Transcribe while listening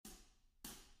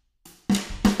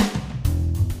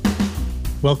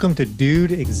Welcome to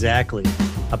Dude Exactly,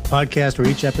 a podcast where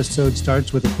each episode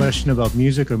starts with a question about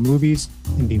music or movies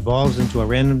and devolves into a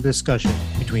random discussion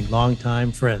between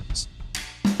longtime friends.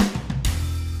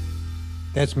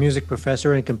 That's music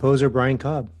professor and composer Brian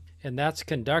Cobb. And that's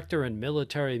conductor and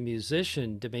military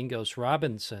musician Domingos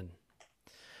Robinson.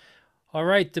 All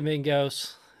right,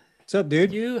 Domingos. What's up,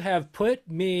 dude? You have put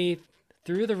me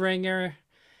through the ringer,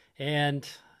 and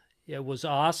it was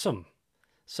awesome.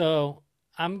 So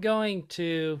I'm going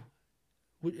to.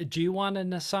 Do you want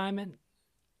an assignment?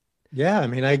 Yeah, I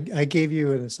mean, I gave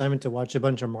you an assignment to watch a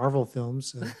bunch of Marvel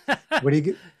films. So what do you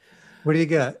get? What do you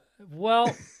got?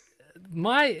 Well,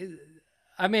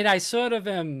 I sort of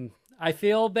am. I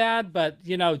feel bad, but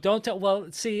don't tell. Well,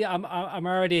 see, I'm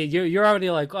already. You're already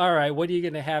like, all right, what are you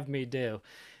going to have me do?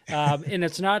 And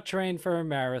it's not trained for a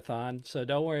marathon, so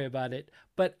don't worry about it.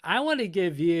 But I want to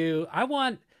give you. I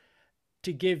want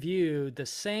to give you the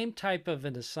same type of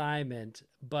an assignment,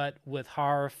 but with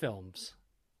horror films.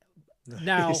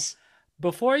 Now, Nice.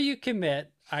 before you commit,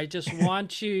 I just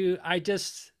want you.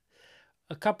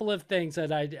 A couple of things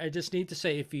that I just need to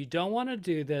say. If you don't want to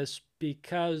do this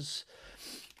because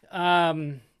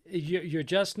you're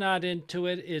just not into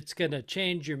it, it's going to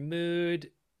change your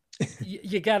mood.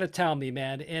 You got to tell me,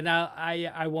 man, and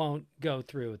I won't go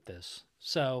through with this.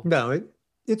 So No,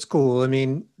 it's cool. I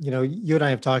mean, you and I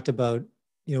have talked about,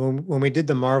 when we did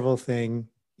the Marvel thing,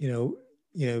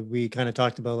 we kind of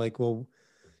talked about like, well,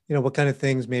 what kind of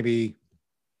things maybe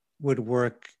would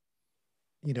work,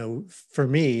 for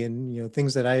me, and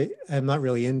things that I'm not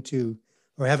really into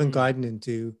or haven't gotten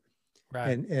into.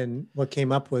 right, And what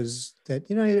came up was that,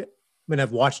 I mean,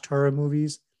 I've watched horror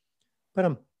movies, but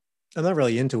I'm not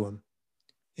really into them.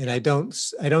 And yeah. I don't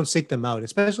seek them out,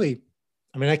 especially,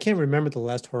 I mean, I can't remember the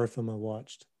last horror film I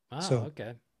watched. Oh, So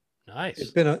okay, nice.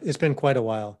 it's been quite a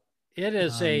while. It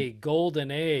is Um, a golden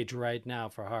age right now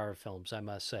for horror films, I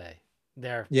must say.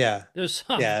 There, yeah. there's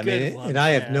some Yeah. I good mean, and ones, I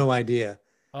have man. no idea.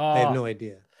 I have Oh, no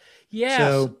idea. yes.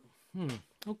 So, Hmm.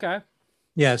 Okay.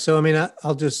 yeah. So, I mean,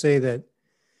 I'll just say that,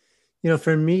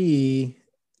 for me,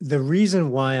 the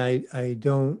reason why I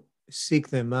don't seek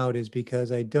them out is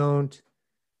because I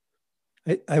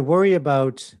worry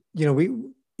about, and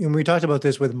we talked about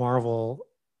this with Marvel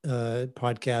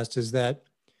podcast, is that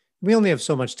we only have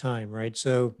so much time, right?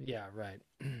 So, Yeah, right.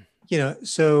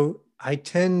 so I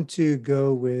tend to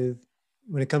go with,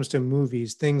 when it comes to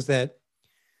movies, things that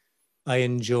I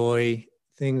enjoy,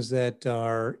 things that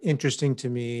are interesting to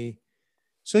me.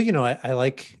 So, I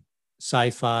like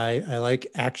sci-fi, I like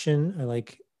action, I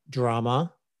like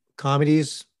drama,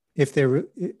 comedies. If they're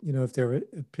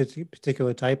a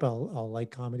particular type, I'll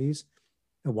like comedies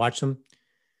and watch them.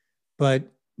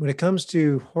 But when it comes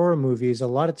to horror movies, a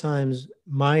lot of times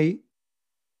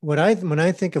when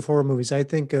I think of horror movies, I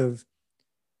think of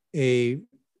a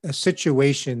a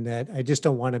situation that I just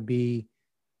don't want to be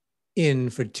in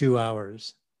for 2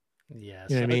 hours. You know Yes.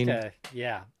 what I mean? Okay.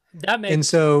 Yeah. That And makes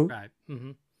so right.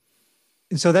 and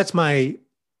so that's my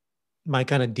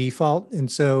kind of default.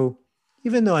 And so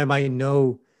even though I might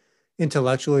know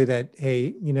intellectually that,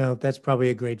 hey, that's probably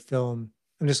a great film,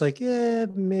 I'm just like, yeah,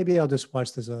 maybe I'll just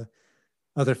watch this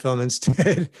other film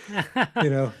instead. you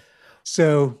know.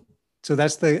 So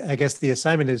that's I guess the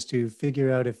assignment is to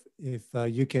figure out if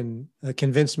you can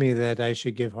convince me that I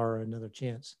should give horror another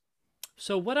chance.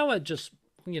 So what I would just,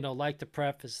 like to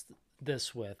preface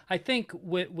this with, I think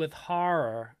with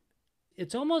horror,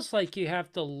 it's almost like you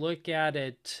have to look at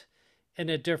it in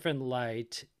a different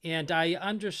light. And I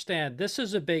understand this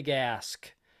is a big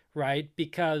ask, right?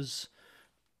 Because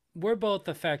we're both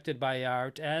affected by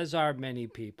art, as are many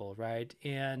people, right?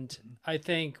 And I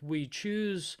think we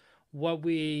choose what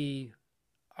we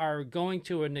are going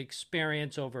to an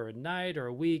experience over a night or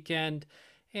a weekend.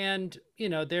 And,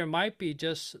 there might be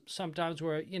just sometimes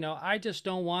where, I just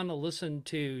don't want to listen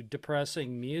to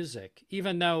depressing music,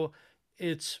 even though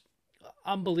it's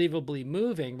unbelievably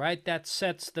moving, right? That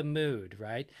sets the mood,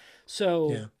 right?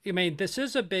 So, Yeah. I mean, this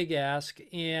is a big ask.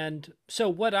 And so,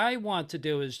 what I want to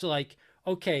do is like,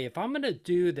 okay, if I'm going to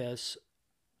do this,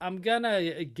 I'm going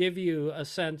to give you a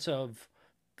sense of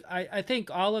I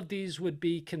think all of these would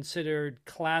be considered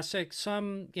classic.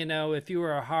 Some, if you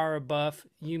were a horror buff,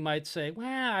 you might say, well,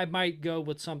 I might go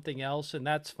with something else, and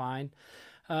that's fine.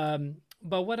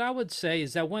 But what I would say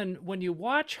is that when you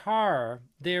watch horror,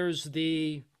 there's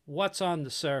the what's on the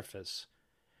surface,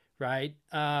 right?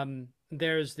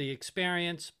 There's the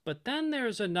experience, but then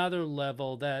there's another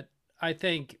level that I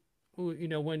think,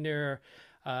 when you're,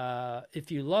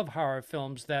 if you love horror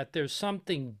films, that there's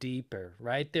something deeper,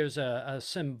 right? There's a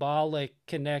symbolic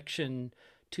connection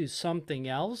to something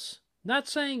else. Not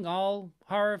saying all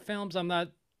horror films, I'm not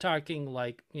talking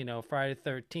like, Friday the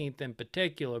 13th in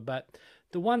particular, but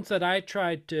the ones that I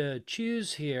tried to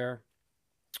choose here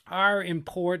are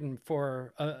important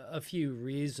for a few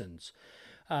reasons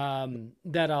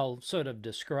that I'll sort of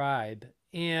describe.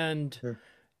 Sure.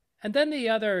 And then the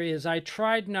other is I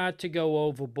tried not to go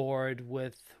overboard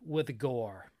with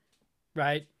gore,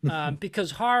 right?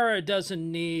 Because horror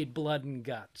doesn't need blood and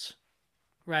guts,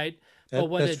 right? But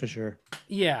what That's it, for sure.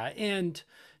 yeah, and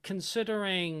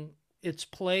considering its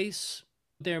place,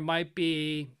 there might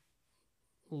be,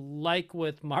 like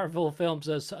with Marvel films,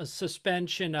 a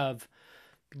suspension of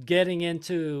getting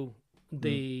into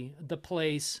Mm. the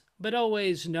place, but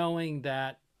always knowing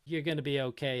that you're going to be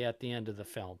okay at the end of the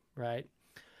film, right?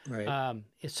 Right.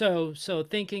 So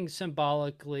thinking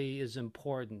symbolically is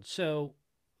important. So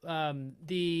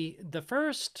the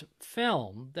first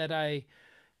film that I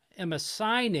am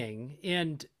assigning,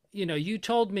 and you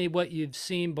told me what you've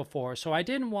seen before, so I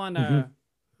didn't want to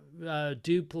Hmm.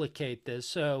 duplicate this.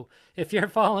 So if you're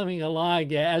following along,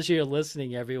 yeah, as you're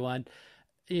listening, everyone,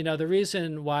 the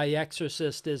reason why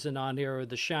Exorcist isn't on here or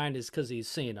The Shine is because he's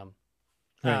seen them.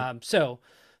 Right.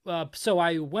 So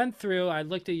I went through, I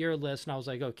looked at your list, and I was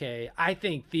like, okay, I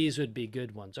think these would be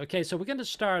good ones. Okay, so we're going to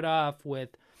start off with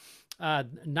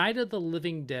Night of the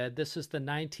Living Dead. This is the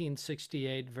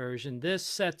 1968 version. This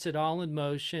sets it all in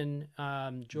motion.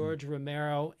 Mm. George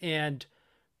Romero, and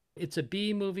it's a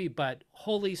B movie, but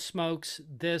holy smokes,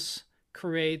 this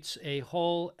creates a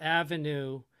whole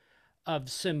avenue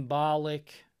of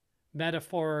symbolic,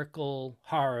 metaphorical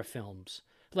horror films.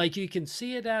 Like you can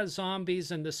see it as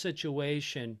zombies in the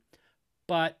situation,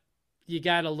 but you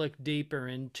got to look deeper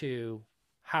into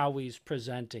how he's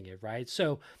presenting it, right?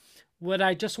 So, what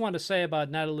I just want to say about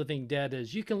Night of the Living Dead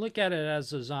is you can look at it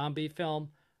as a zombie film,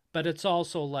 but it's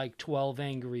also like 12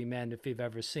 Angry Men, if you've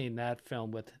ever seen that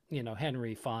film with,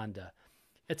 Henry Fonda.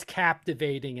 It's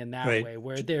captivating in that Right. way,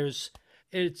 where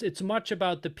it's much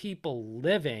about the people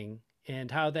living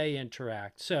and how they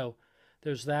interact. So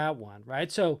there's that one,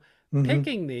 right? So Hmm.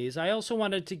 picking these, I also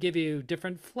wanted to give you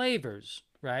different flavors,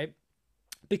 right?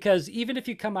 Because even if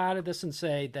you come out of this and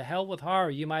say, the hell with horror,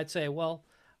 you might say, well,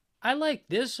 I like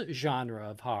this genre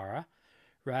of horror,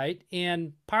 right?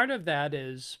 And part of that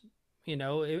is,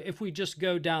 if we just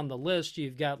go down the list,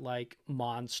 you've got like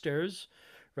monsters,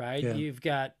 right? Yeah. You've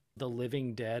got the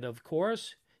living dead, of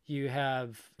course. You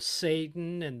have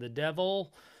Satan and the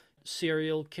devil,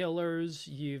 serial killers.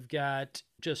 You've got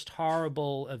just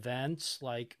horrible events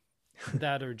like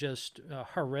that are just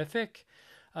horrific.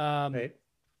 Um, Right.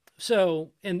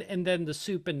 and then the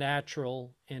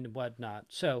supernatural and whatnot.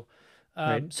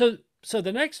 Right. So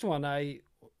the next one I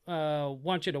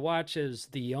want you to watch is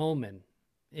The Omen,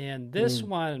 and this Mm.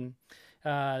 one,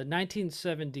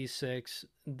 1976.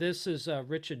 This is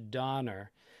Richard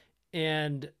Donner,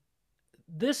 and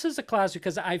this is a classic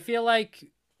because I feel like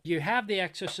you have The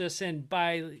Exorcist, and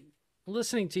by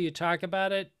listening to you talk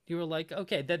about it, you were like,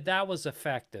 okay, that was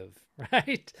effective,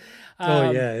 right? Oh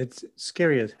Um, yeah, it's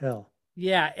scary as hell.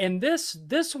 yeah, and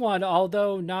this one,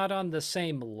 although not on the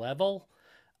same level,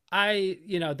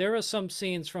 there are some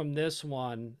scenes from this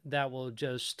one that will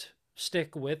just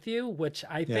stick with you, which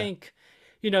I Yeah. think,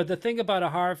 the thing about a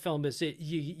horror film is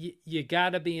you got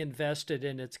to be invested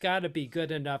and it's got to be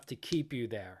good enough to keep you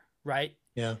there, right?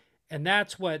 Yeah. And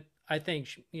that's what I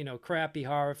think, crappy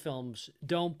horror films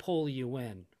don't pull you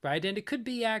in, right? And it could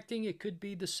be acting, it could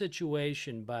be the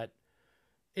situation, but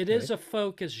it is Right. a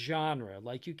focused genre.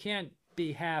 Like you can't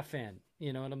be half in,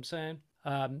 you know what I'm saying?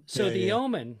 So Yeah. The Yeah.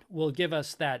 Omen will give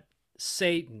us that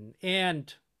Satan.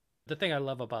 And the thing I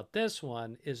love about this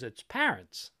one is its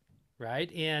parents,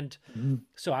 right? And Mhm.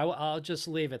 so I'll just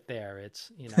leave it there.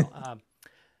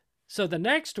 So the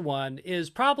next one is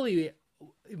probably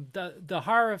the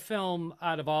horror film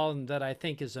out of all of them that I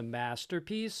think is a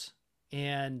masterpiece.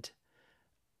 And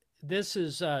this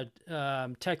is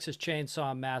Texas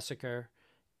Chainsaw Massacre,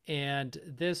 and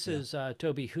this Yeah. is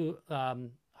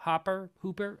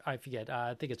Hooper. I forget.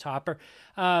 I think it's Hopper.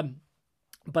 Um,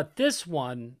 but this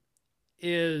one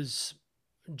is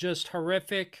just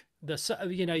horrific.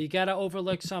 You got to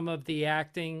overlook some of the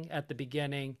acting at the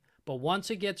beginning, but once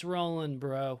it gets rolling,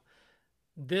 bro,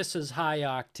 this is high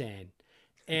octane,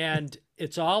 and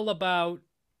it's all about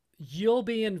you'll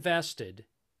be invested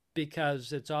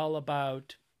because it's all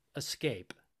about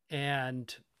escape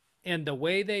and the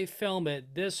way they film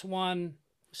it. This one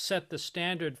set the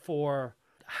standard for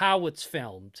how it's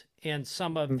filmed, and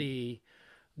some of Mm.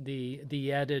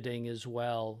 the editing as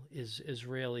well is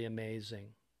really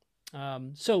amazing.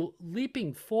 So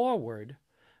leaping forward,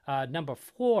 number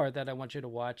 4 that I want you to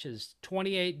watch is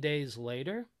 28 Days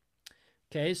Later.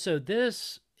 Okay, so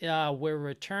this we're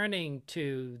returning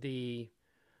to the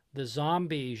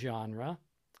zombie genre,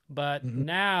 but Hmm.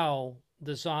 now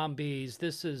the zombies.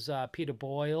 This is Peter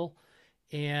Boyle,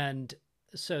 and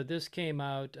so this came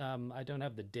out. I don't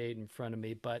have the date in front of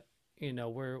me, but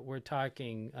we're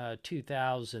talking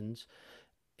 2000s,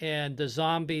 and the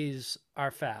zombies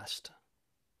are fast,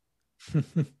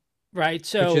 right?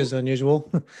 Which is So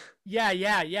unusual. yeah,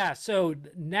 yeah, yeah. So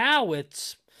now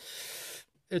it's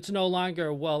no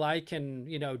longer, well, I can,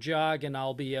 jog and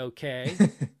I'll be okay.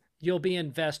 You'll be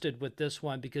invested with this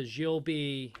one because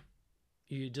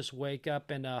you just wake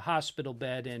up in a hospital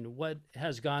bed and what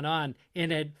has gone on.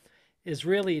 And it is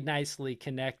really nicely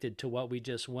connected to what we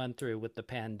just went through with the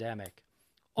pandemic.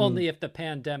 Mm, Only if the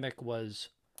pandemic was,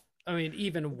 I mean,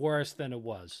 even worse than it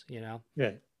was, yeah.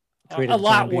 a Created lot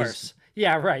zombies. worse.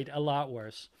 Yeah, right. A lot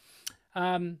worse.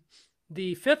 Um,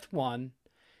 the fifth one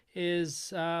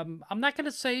is I'm not going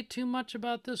to say too much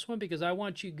about this one because I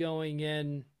want you going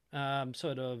in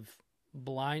sort of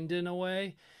blind in a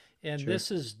way. And Sure.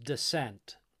 this is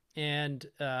Descent. And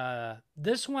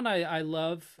this one I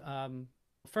love.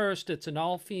 First, it's an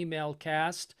all female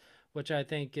cast, which I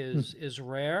think Mm, is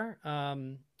rare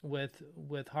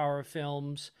with horror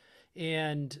films.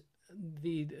 And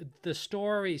the the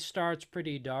story starts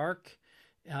pretty dark.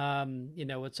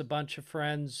 It's a bunch of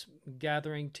friends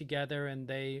gathering together, and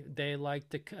they like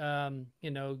to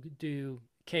do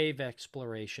cave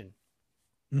exploration,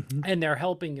 hmm. and they're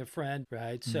helping a friend,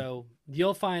 right? Mm. So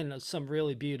you'll find some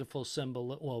really beautiful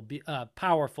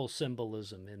powerful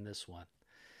symbolism in this one.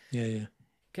 Yeah, yeah.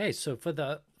 Okay, so for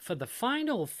the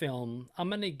final film, I'm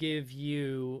going to give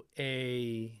you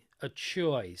a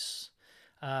choice.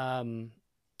 Um,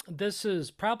 this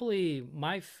is probably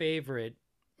my favorite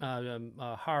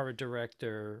horror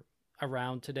director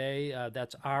around today.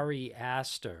 That's Ari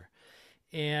Aster,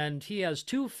 and he has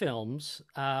two films,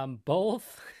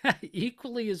 both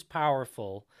equally as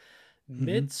powerful. Hmm.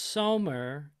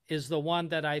 Midsummer is the one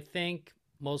that I think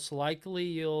most likely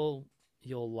you'll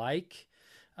like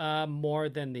more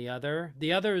than the other.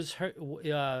 The other is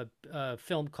a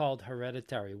film called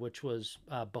Hereditary, which was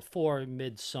before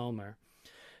Midsummer.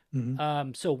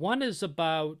 Hmm. So one is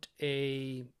about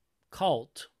a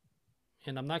cult,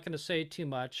 and I'm not going to say too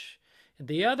much.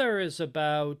 The other is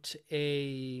about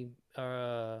a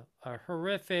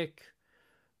horrific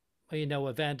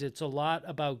event. It's a lot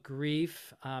about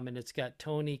grief, and it's got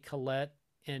Toni Collette,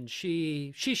 and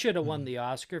she should have won Hmm. the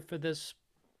Oscar for this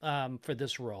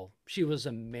role. She was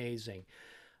amazing.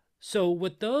 So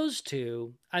with those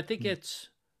two, I think it's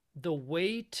the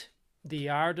weight, the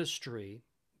artistry,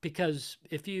 because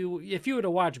if you were to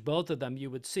watch both of them, you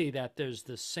would see that there's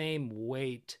the same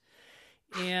weight.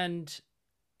 And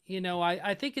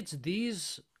I think it's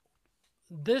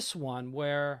this one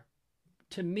where,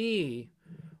 to me,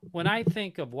 when I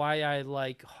think of why I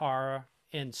like horror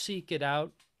and seek it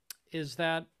out, is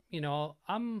that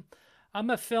I'm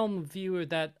a film viewer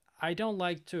that I don't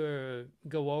like to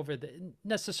go over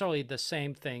necessarily the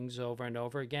same things over and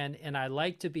over again, and I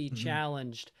like to be Hmm.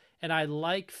 challenged, and I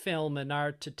like film and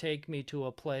art to take me to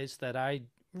a place that I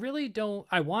really don't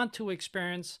I want to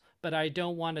experience, but I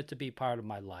don't want it to be part of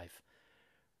my life,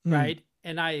 Mm. right?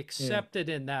 And I Yeah. accept it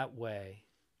in that way,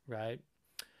 right?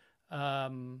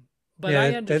 Um, but Yeah,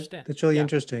 I that understand. that's really Yeah.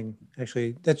 interesting.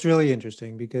 Actually, that's really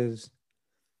interesting because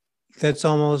that's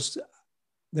almost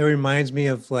that reminds me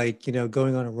of like,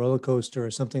 going on a roller coaster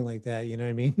or something like that. You know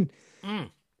what I mean?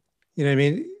 Mm, You know what I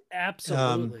mean? Um,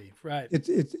 absolutely. Right.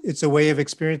 it's a way of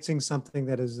experiencing something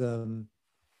that is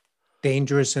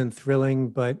dangerous and thrilling,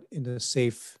 but in a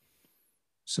safe,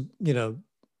 you know,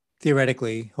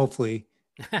 theoretically, hopefully,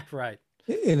 Right.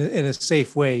 in a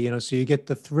safe way. So you get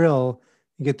the thrill,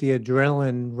 you get the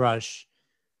adrenaline rush,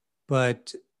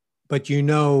 but but you're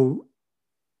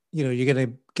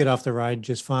gonna get off the ride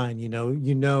just fine. You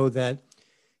know that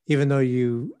even though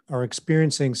you are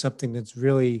experiencing something that's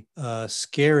really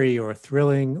scary or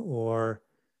thrilling or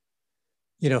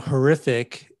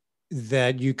horrific,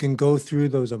 that you can go through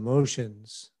those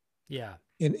emotions Yeah.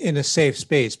 in a safe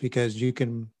space because you're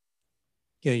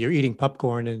eating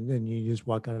popcorn and you just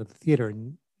walk out of the theater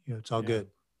and it's all Yeah. good.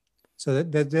 So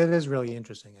that is really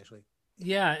interesting, actually.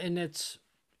 Yeah. And it's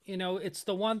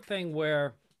the one thing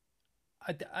where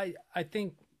I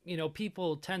think,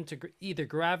 people tend to either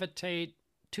gravitate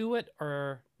to it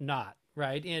or not.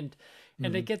 Right. And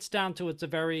it Mm-hmm. gets down to, it's a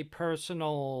very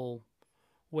personal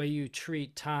way you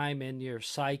treat time in your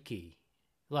psyche.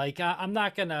 Like, I'm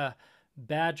not going to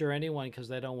badger anyone because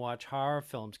they don't watch horror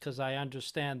films, because I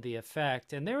understand the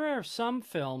effect. And there are some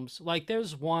films, like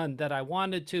there's one that I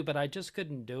wanted to, but I just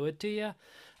couldn't do it to you,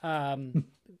 um,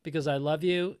 because I love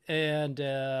you. And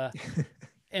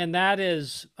and that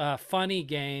is Funny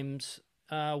Games,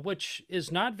 which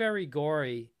is not very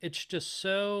gory. It's just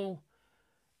so,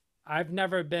 I've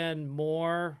never been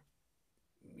more,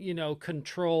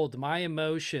 controlled my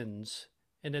emotions,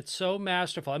 and it's so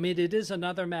masterful. I mean, it is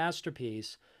another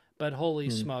masterpiece, but holy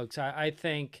Hmm. smokes, I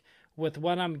think with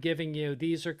what I'm giving you,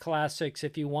 these are classics.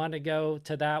 If you want to go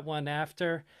to that one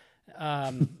after,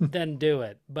 then do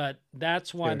it. But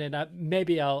that's one, Sure. and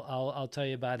maybe I'll tell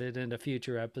you about it in a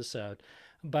future episode.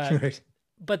 But Right.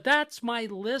 that's my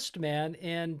list, man.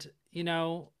 And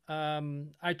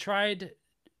I tried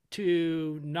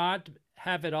to not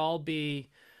have it all be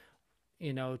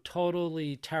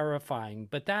totally terrifying,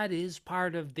 but that is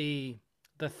part of the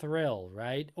thrill,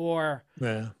 right? Or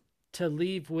Yeah. to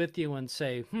leave with you and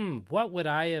say, what would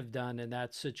I have done in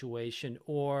that situation?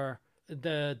 Or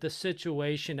the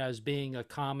situation as being a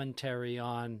commentary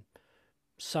on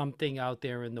something out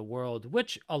there in the world,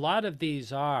 which a lot of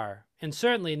these are. And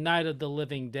certainly Night of the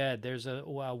Living Dead, there's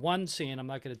one scene, I'm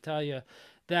not going to tell you,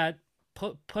 that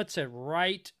puts it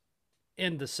right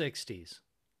in the 60s,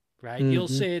 right? You'll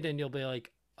Hmm. see it and you'll be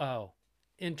like, oh,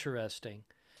 interesting.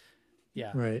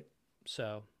 Yeah. Right.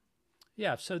 So,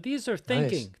 yeah. So these are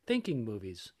Nice. thinking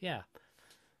movies. Yeah.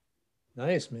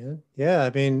 Nice, man. Yeah. I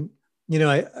mean,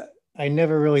 I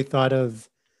never really thought of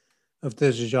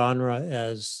this genre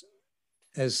as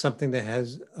something that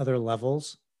has other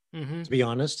levels, Mm-hmm. to be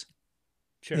honest.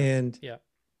 Sure. And Yeah.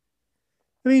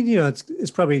 I mean,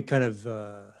 it's probably kind of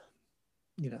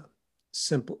you know,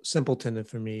 simpleton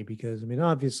for me because I mean,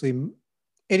 obviously,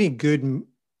 any good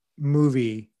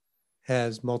movie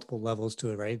has multiple levels to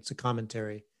it, right? It's a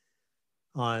commentary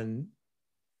on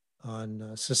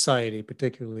society,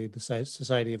 particularly the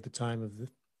society of the time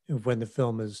of when the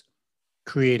film is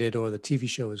created or the TV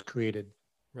show is created.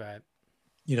 Right.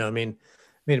 I mean,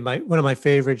 my one of my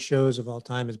favorite shows of all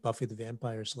time is Buffy the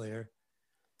Vampire Slayer.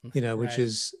 Which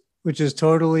Right. is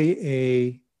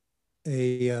totally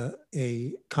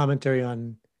a commentary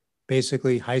on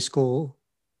basically high school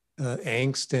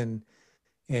angst and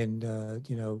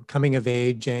coming of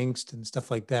age angst and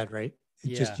stuff like that, right?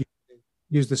 It just Yeah.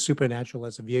 use the supernatural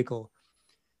as a vehicle,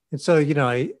 and so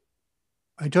I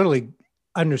totally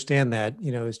understand that.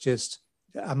 It's just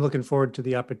I'm looking forward to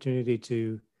the opportunity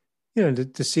to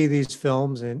to see these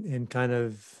films and kind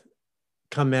of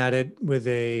come at it with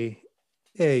a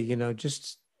hey,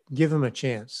 just give them a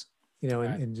chance,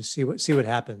 Right. and just see what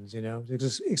happens,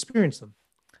 just experience them.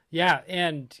 Yeah.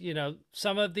 And,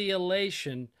 some of the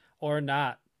elation or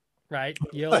not, right?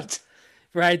 But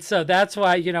Right. So that's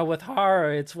why, with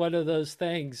horror, it's one of those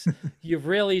things you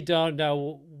really don't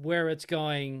know where it's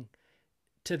going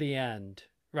to the end,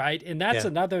 right? And that's yeah,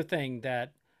 another thing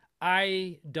that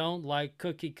I don't like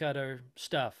cookie cutter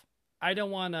stuff. I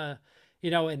don't want to,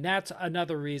 and that's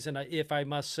another reason, if I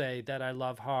must say, that I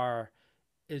love horror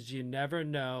is you never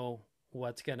know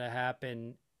what's going to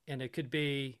happen. And it could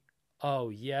be, oh,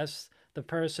 yes, the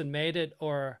person made it,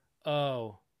 or,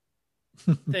 oh,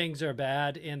 things are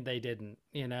bad and they didn't.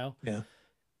 yeah,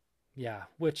 Yeah,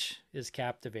 which is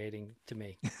captivating to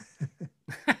me.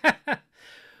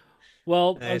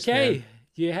 Well, nice, man. okay,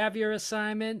 you have your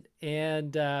assignment,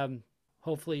 and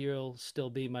hopefully you'll still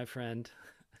be my friend.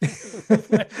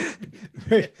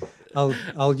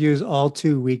 I'll use all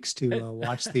 2 weeks to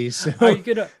watch these. Are So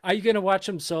you gonna watch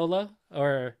them solo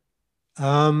or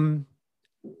um,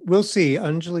 we'll see.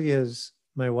 Anjali is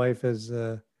my wife has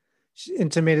she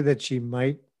intimated that she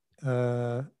might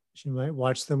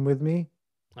watch them with me,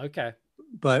 okay?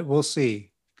 but we'll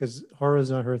see because horror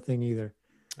is not her thing either.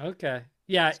 Okay,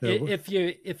 yeah. So If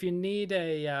you need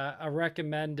a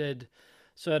recommended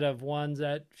sort of ones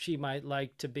that she might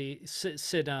like to be sit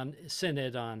it on,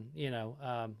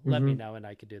 let me mhm. know and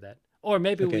I could do that. Or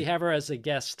maybe we Okay. have her as a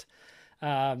guest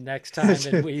next time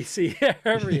and we see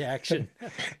her reaction.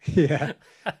 Yeah,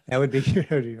 that would be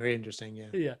very interesting. Yeah.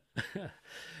 Yeah. All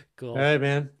Cool. right,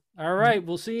 man. All right.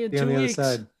 We'll see you in See you on two the other weeks.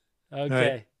 side. All right.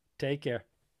 Okay. Take care.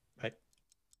 Bye.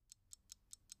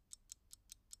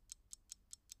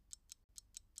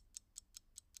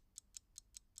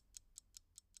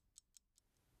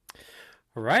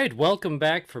 All right. Welcome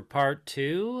back for part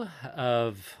two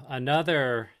of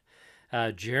another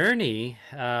journey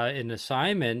in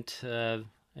assignment.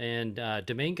 And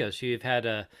Domingos, you've had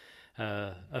a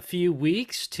few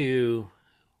weeks to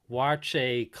watch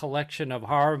a collection of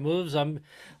horror movies. I'm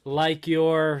like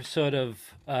your sort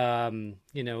of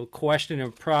question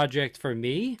and project for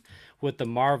me with the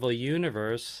Marvel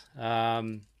universe.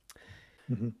 Mhm.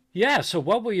 Yeah. So,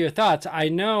 what were your thoughts? I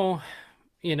know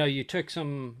you took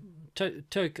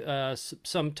took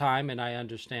some time, and I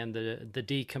understand the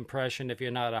decompression if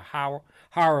you're not a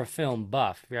horror film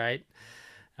buff, right?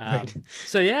 Right.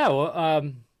 So yeah,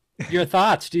 well, your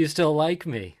thoughts? Do you still like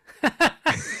me?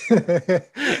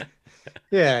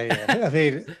 Yeah, yeah. I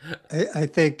mean, I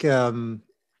think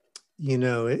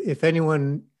if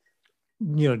anyone,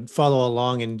 follow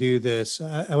along and do this,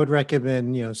 I would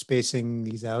recommend, spacing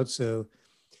these out. So,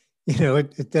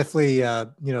 it definitely,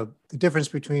 the difference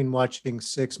between watching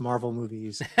six Marvel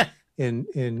movies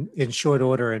in short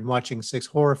order and watching six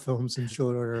horror films in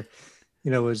short order,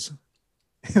 was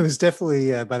it was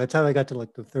definitely by the time I got to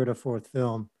like the third or fourth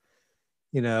film,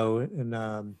 and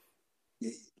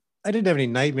I didn't have any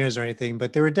nightmares or anything,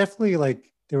 but there were definitely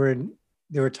like there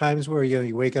were times where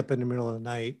you wake up in the middle of the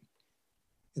night,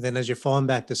 and then as you're falling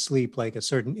back to sleep, like a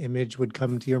certain image would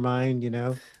come to your mind,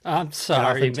 I'm and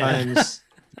sorry, man. oftentimes,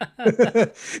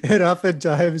 and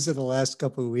oftentimes in the last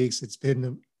couple of weeks, it's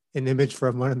been an image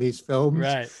from one of these films.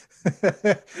 Right,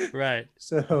 right.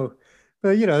 So,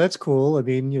 but that's cool. I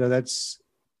mean, that's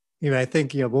I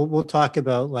think we'll talk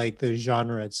about like the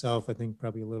genre itself. I think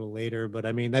probably a little later, but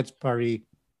I mean that's part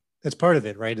of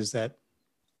it, right? Is that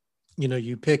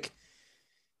you pick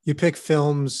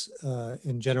films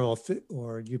in general,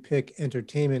 or you pick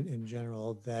entertainment in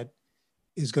general that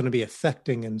is going to be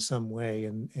affecting in some way,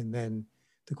 and then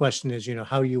the question is,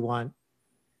 how you want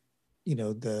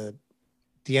the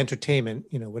entertainment,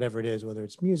 whatever it is, whether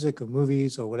it's music or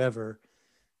movies or whatever,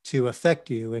 to affect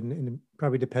you, and it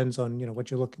probably depends on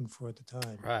what you're looking for at the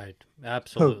time. Right. Oh,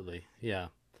 Absolutely. Yeah.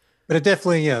 but it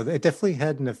definitely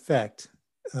had an effect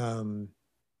um,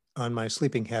 on my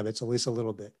sleeping habits, at least a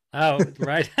little bit. Oh,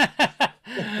 right.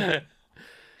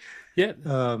 Yeah.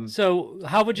 um, So,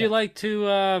 how would you yeah. like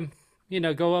to,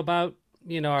 go about,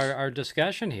 our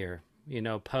discussion here?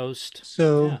 Post. Yeah.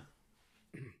 So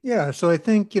yeah, so I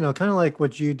think kind of like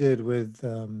what you did with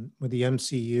the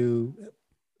MCU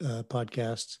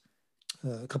podcast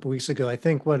a couple weeks ago. I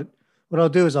think what I'll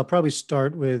do is I'll probably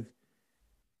start with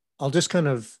I'll just kind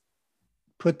of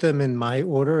put them in my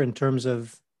order in terms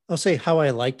of I'll say how I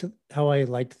liked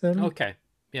them, Okay.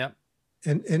 Yep.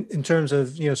 and in terms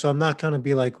of so I'm not going to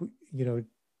be like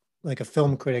like a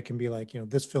film critic and be like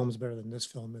this film is better than this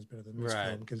film is better than this Right.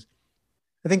 film, because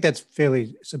I think that's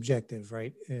fairly subjective,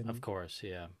 right? Of course.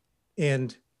 Yeah.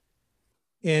 And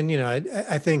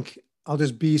I think I'll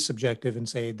just be subjective and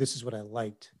say this is what I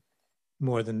liked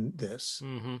more than this,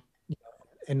 Mm-hmm.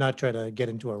 and not try to get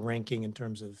into a ranking in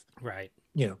terms of Right.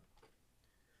 you know.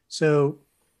 So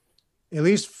at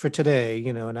least for today,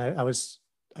 and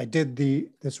I did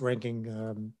this ranking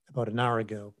about an hour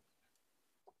ago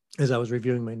as I was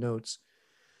reviewing my notes.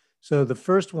 So the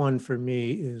first one for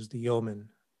me is The Omen,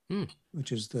 Mm.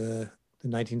 which is the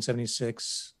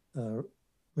 1976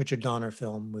 Richard Donner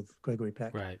film with Gregory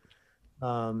Peck. Right.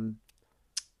 Um,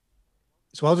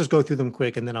 so I'll just go through them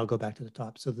quick and then I'll go back to the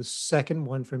top. So the second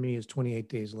one for me is 28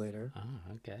 Days Later.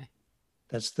 Oh, okay.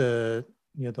 That's the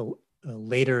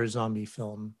later zombie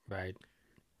film. Right.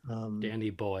 Um, Danny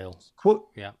Boyle. quote,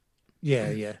 Yeah. yeah,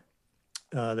 yeah.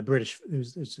 The British,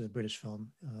 it's a British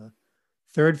film.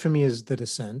 Third for me is The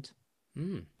Descent,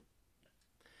 Mm.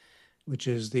 which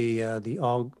is the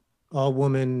all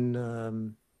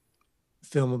woman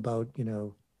film about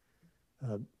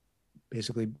uh,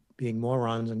 basically being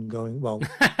morons and going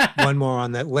one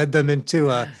moron that led them into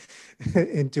a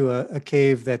into a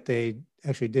cave that they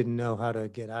actually didn't know how to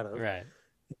get out of. Right.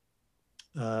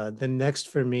 The next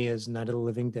for me is Night of the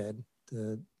Living Dead,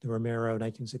 the Romero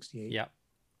 1968. Yep.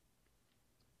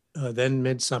 Then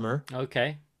Midsummer,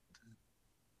 Okay.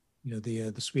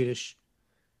 the Swedish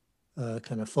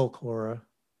kind of folk horror,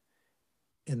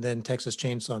 and then Texas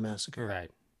Chainsaw Massacre.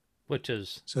 Right. Which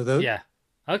is, So those yeah.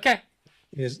 Okay.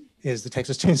 is the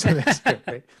Texas Chainsaw Massacre,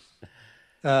 right?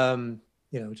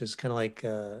 Which is kind of like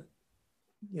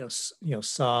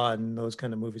Saw, and those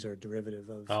kind of movies are a derivative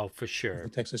Oh, for of the sure.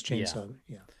 Texas Yeah. Chainsaw.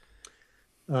 Yeah.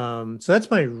 So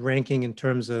that's my ranking in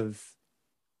terms of,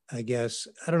 I guess,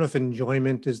 I don't know if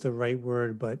enjoyment is the right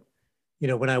word, but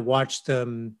when I watched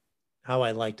them, how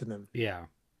I liked them, Yeah.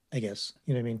 I guess,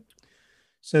 you know what I mean?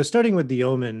 So starting with The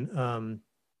Omen,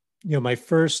 my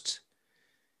first,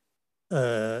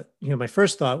 my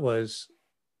first thought was,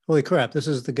 holy crap, this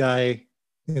is the guy,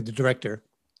 the director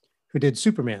who did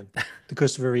Superman, the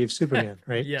Christopher Reeve Superman,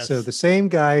 right? So Yes. the same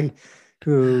guy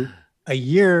who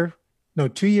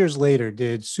 2 years later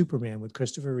did Superman with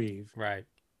Christopher Reeve, Right.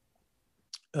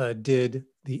 did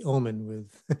The Omen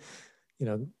with, you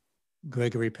know,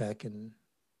 Gregory Peck, and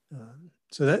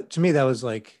so that to me that was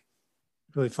like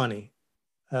really funny.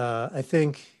 I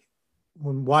think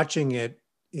when watching it,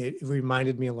 it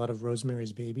reminded me a lot of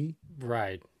Rosemary's Baby.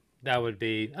 Right. That would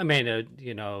be, I mean,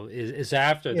 is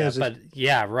after Yeah, that, but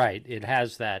yeah, right. It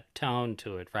has that tone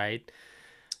to it, right?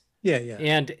 Yeah, yeah.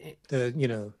 And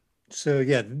The, so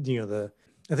yeah,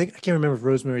 I think I can't remember if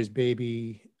Rosemary's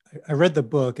Baby. I read the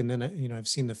book and then I've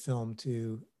seen the film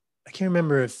too. I can't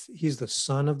remember if he's the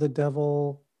son of the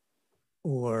devil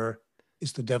or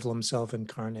is the devil himself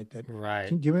incarnate. right.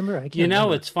 Do you remember? I You can't know,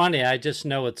 remember. it's funny. I just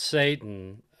know it's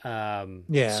Satan.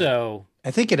 Yeah, So,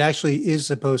 I think it actually is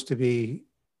supposed to be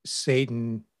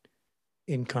Satan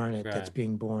incarnate that's right.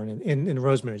 being born in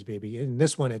Rosemary's Baby. In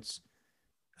this one, it's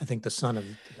I think the son of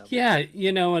the devil. Yeah, and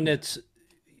Yeah. it's,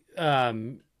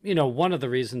 one of the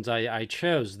reasons I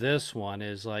chose this one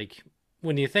is like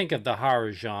when you think of the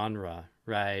horror genre,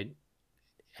 right?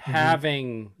 Hmm.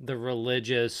 Having the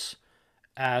religious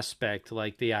aspect,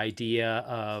 like the idea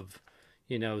of,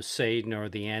 Satan or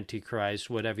the Antichrist,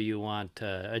 whatever you want,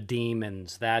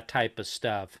 demons, that type of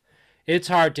stuff. It's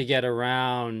hard to get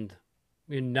around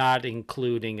not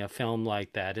including a film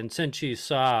like that. And since you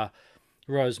saw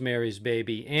Rosemary's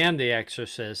Baby and The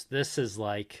Exorcist, this is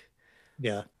like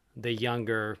Yeah. the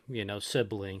younger,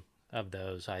 sibling of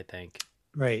those, I think.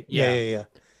 Right. Yeah. Yeah. Yeah.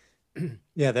 Yeah.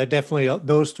 Yeah. They're definitely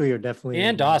those three are definitely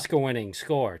And Oscar winning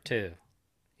score, too.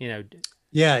 You know,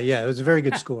 Yeah. Yeah. It was a very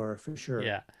good score for sure.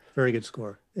 yeah. Very good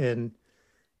score. And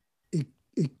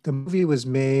the movie was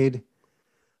made,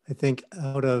 I think,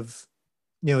 out of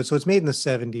so it's made in the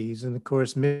 70s, and of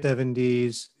course mid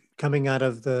 70s, coming out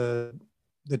of the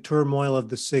turmoil of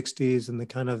the 60s and the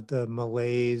kind of the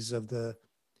malaise of the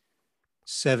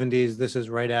 70s. This is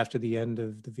right after the end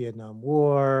of the Vietnam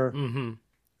War. Mm-hmm.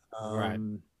 Right.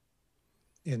 Um,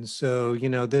 and so,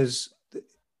 there's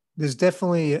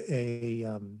definitely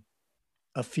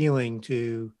a feeling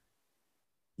to,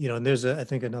 and there's I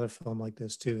think another film like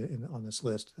this too on this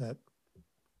list that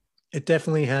it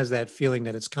definitely has that feeling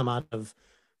that it's come out of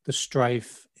the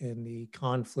strife and the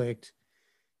conflict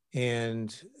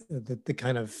and the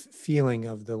kind of feeling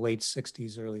of the late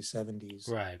 60s, early 70s.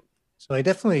 Right. So I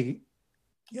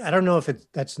don't know if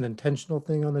that's an intentional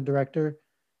thing on the director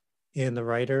and the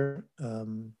writer,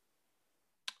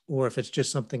 or if it's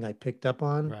just something I picked up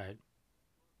on, Right.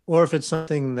 or if it's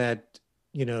something that,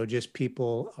 just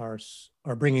people are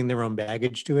bringing their own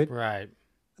baggage to it. Right.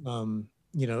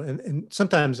 And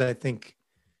sometimes I think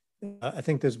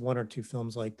there's one or two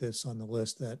films like this on the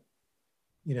list that,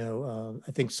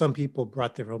 I think some people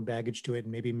brought their own baggage to it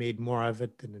and maybe made more of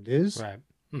it than it is. Right.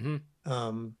 Mm-hmm.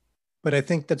 Um, but I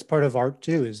think that's part of art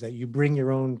too, is that you bring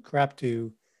your own crap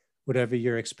to whatever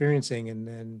you're experiencing. And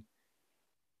then,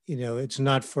 it's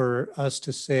not for us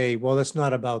to say, well, it's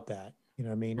not about that.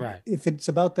 I mean, Right. if it's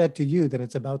about that to you, then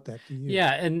it's about that to you.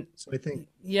 Yeah, and So I think,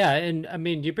 I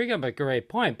mean, you bring up a great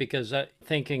point because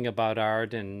thinking about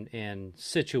art and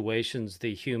situations,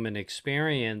 the human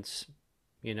experience,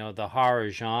 the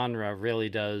horror genre really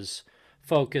does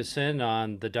focus in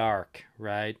on the dark,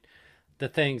 right? The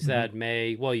things mhm, that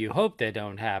may, well, you hope they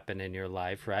don't happen in your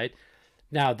life, right?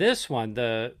 Now, this one,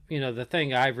 the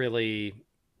thing I really,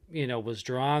 was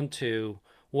drawn to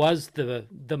was the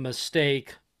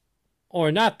mistake, or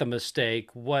not the mistake,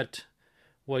 what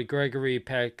Gregory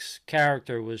Peck's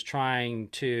character was trying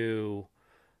to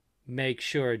make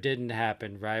sure didn't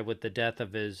happen, right? With the death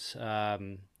of his,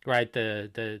 right,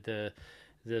 the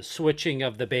switching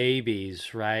of the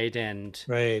babies, right, and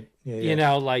right. Yeah.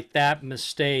 Yeah. like that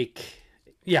mistake.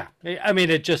 Yeah, I mean,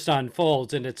 it just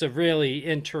unfolds, and it's a really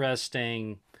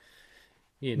interesting,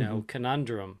 Hmm.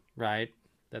 conundrum, right,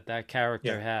 that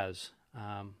character Yeah. has.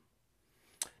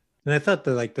 And I thought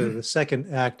the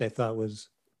second act I thought was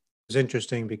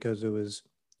interesting because it was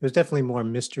definitely more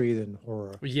mystery than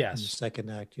horror in the Yes, second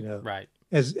act, right,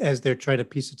 as they're trying to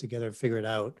piece it together, figure it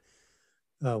out,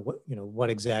 what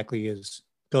exactly is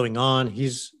going on.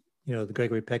 He's, the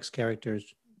Gregory Peck's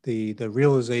characters, the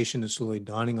realization is slowly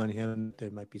dawning on him that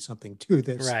there might be something to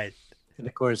this. right, And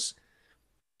of course,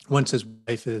 once his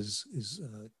wife is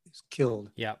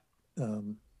killed, yeah,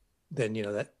 um, then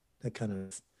that kind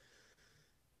of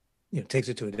takes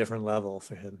it to a different level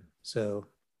for him. So,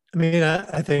 I mean,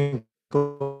 I think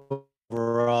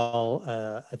overall,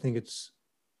 I think it's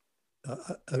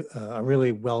a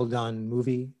really well done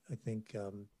movie. I think,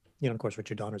 of course,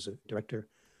 Richard Donner's a director.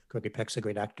 Gregory Peck's a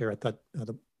great actor. I thought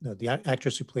the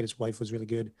actress who played his wife was really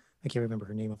good. I can't remember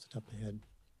her name off the top of my head.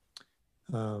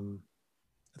 Um,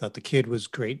 I thought the kid was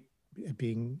great at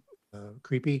being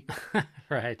creepy.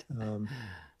 right. Um,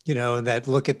 and that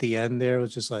look at the end there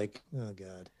was just like, oh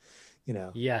God,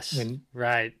 Yes, when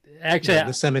right. Actually, in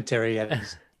the cemetery at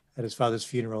his father's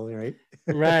funeral, right?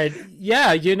 right.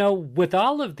 Yeah, with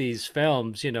all of these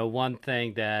films, one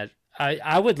thing that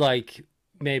I would like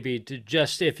maybe to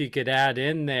just, if you could add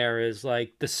in there, is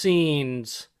like the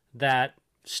scenes that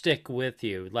stick with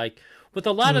you. Like, with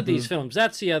a lot of these Mm-hmm. films,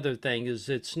 that's the other thing, is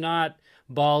it's not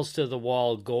balls to the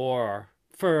wall gore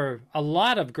for a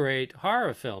lot of great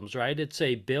horror films, right? It's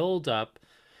a build up,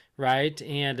 right?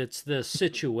 And it's the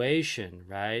situation,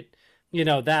 right? You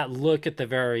know, that look at the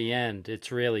very end,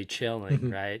 it's really chilling,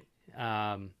 Mm-hmm. right?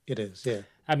 Um, It is, yeah.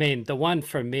 I mean, the one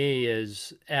for me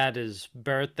is at his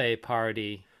birthday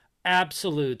party.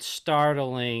 Absolute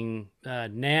startling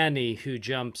nanny who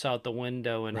jumps out the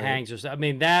window and Right. hangs herself. I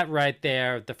mean, that right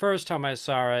there, the first time I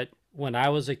saw it when I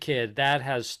was a kid, that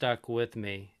has stuck with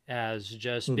me as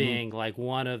just Mm-hmm. being like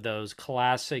one of those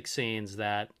classic scenes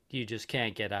that you just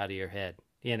can't get out of your head,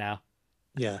 you know?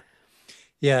 Yeah.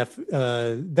 Yeah.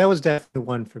 That was definitely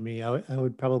one for me. I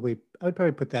would probably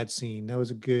put that scene. That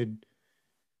was a good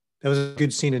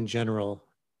scene in general.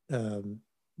 Um,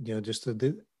 just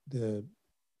the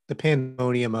the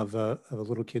pandemonium of a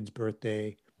little kid's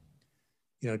birthday,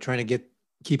 trying to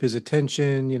keep his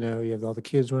attention. You have all the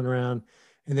kids running around,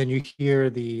 and then you hear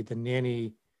the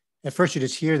nanny. At first, you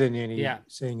just hear the nanny Yeah.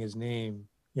 saying his name,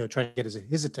 trying to get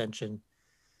his attention,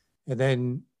 and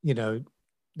then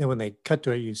when they cut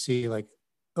to it, you see like,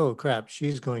 oh crap,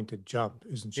 she's going to jump,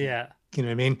 isn't she? Yeah. You know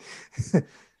what I mean?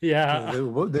 Yeah.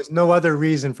 There's no other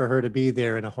reason for her to be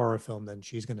there in a horror film than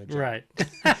she's going to jump. Right.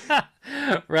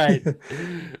 Right.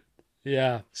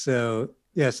 Yeah. So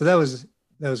yeah, so that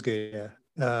was good.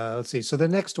 Yeah. Let's see. So the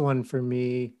next one for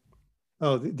me,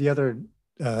 oh, the other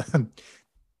uh,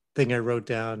 thing I wrote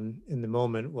down in the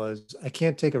moment was I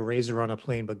can't take a razor on a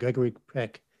plane, but Gregory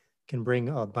Peck can bring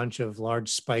a bunch of large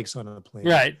spikes on a plane.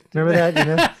 Right. Remember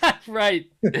that?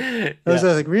 Right. I was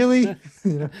Yeah. like, really?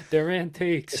 They're It's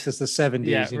antiques. just the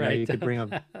Yeah, 70s. right. You could bring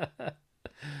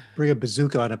a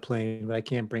bazooka on a plane, but I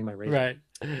can't bring my razor.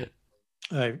 Right.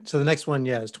 All right. So the next one,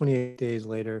 yeah, is 28 Days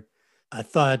Later. I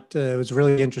thought it was a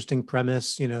really interesting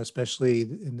premise, especially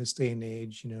in this day and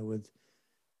age, with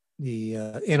the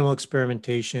animal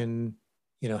experimentation,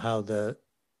 how the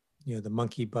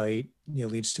monkey bite,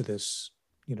 leads to this,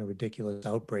 ridiculous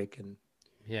outbreak. And,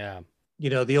 Yeah.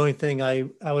 the only thing I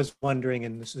was wondering,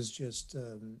 and this is just,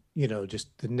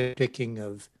 just the nitpicking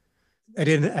of, I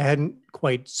hadn't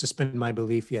quite suspended my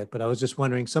belief yet, but I was just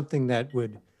wondering something that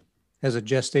has a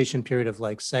gestation period of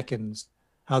like seconds,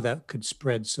 how that could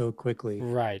spread so quickly.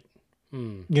 Right.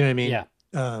 Hmm. You know what I mean? Yeah.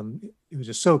 It was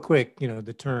just so quick,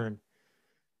 the turn.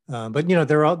 But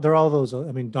they're all those.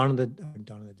 I mean, Dawn of the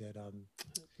Dead.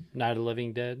 Night of the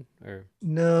Living Dead or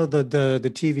No, the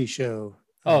TV show,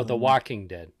 oh, The Walking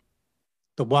Dead.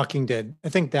 The Walking Dead. I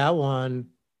think that one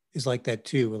is like that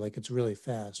too, where like it's really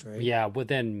fast, right? Yeah,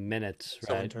 within minutes,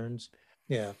 Seven right? turns.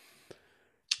 Yeah.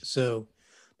 So,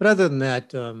 but other than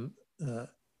that,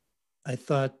 I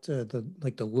thought the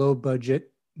low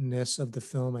budgetness of the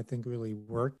film I think really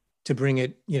worked to bring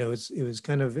it. It was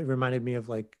kind of, it reminded me of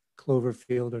like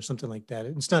Cloverfield or something like that.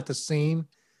 It's not the same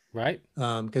Right?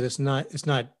 because it's not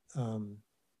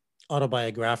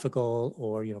autobiographical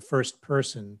or first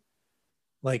person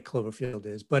like Cloverfield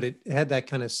is, but it had that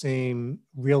kind of same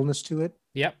realness to it.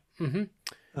 Yep. Hmm.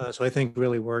 So I think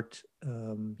really worked.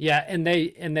 Yeah, and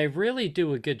they really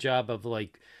do a good job of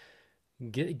like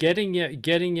getting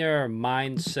your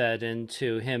mindset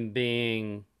into him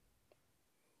being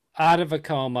out of a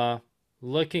coma,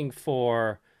 looking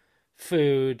for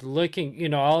food,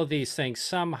 looking, all of these things.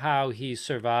 Somehow he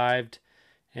survived,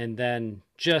 and then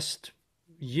just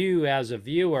you as a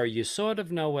viewer, you sort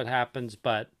of know what happens,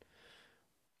 but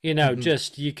Mhm.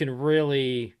 just you can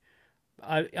really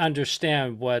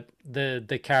understand what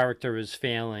the character is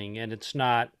feeling, and it's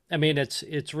not. I mean,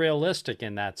 it's realistic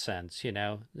in that sense,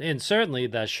 and certainly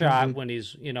the shot Mhm. when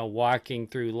he's walking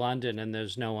through London and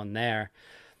there's no one there,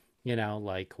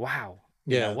 like wow,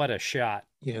 Yeah. what a shot.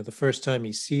 The first time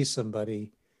he sees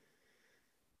somebody,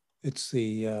 it's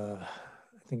I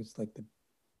think it's like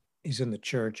he's in the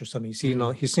church or something.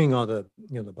 Mm. He's seeing all the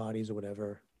the bodies or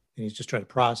whatever, and he's just trying to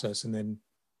process. And then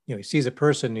he sees a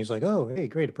person, and he's like, oh hey,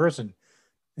 great, a person.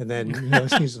 And then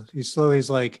he's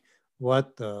like,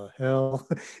 what the hell,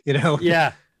 you know?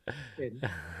 Yeah. and,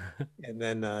 and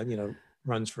then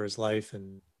runs for his life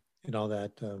and all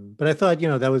that. But I thought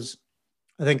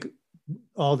I think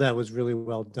all that was really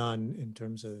well done in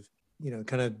terms of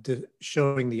kind of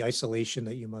showing the isolation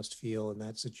that you must feel in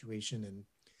that situation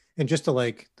and just to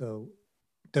like the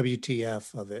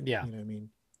WTF of it. Yeah. You know what I mean?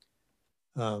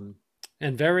 Um,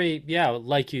 And very, yeah,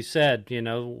 like you said,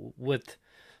 with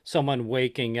someone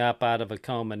waking up out of a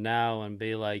coma now and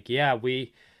be like, yeah,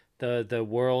 the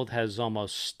world has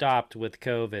almost stopped with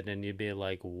COVID, and you'd be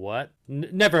like, what?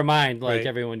 Never mind, like right.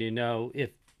 everyone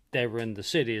if they were in the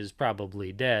city is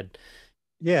probably dead.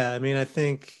 Yeah. I mean, I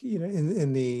think,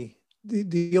 in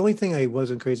the only thing I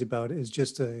wasn't crazy about is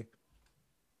just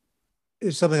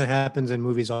is something that happens in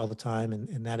movies all the time,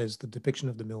 and that is the depiction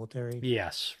of the military.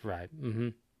 Yes, right. Hmm.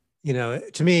 You know,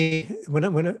 to me,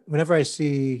 whenever I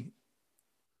see,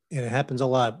 and it happens a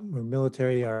lot, where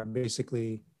military are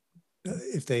basically,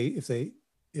 if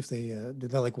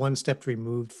they're like one step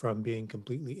removed from being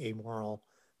completely amoral,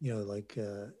 like,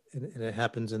 and it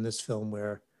happens in this film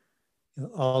where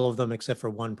all of them except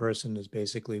for one person is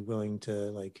basically willing to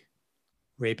like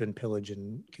rape and pillage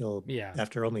and kill Yeah,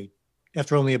 after only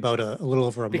about a little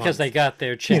over a because they month. got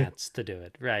their You know, chance to do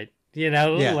it, right? You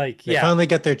know, yeah, like they yeah, finally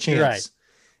get their right. chance,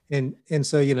 and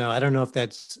so I don't know if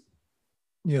that's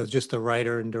just the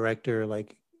writer and director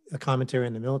like a commentary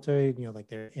in the military, like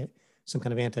they're some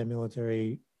kind of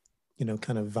anti-military,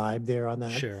 kind of vibe there on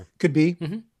that. Sure. Could be.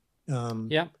 Hmm. Um,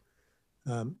 Yeah.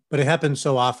 but it happens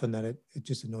so often that it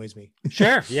just annoys me.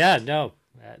 Sure. Yeah. No.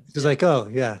 It's just Yeah. like, oh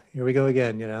yeah, here we go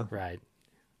again. Right.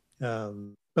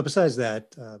 But besides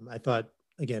that, I thought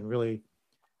again, really,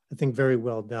 I think very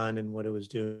well done in what it was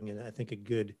doing, and I think a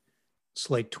good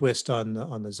slight twist on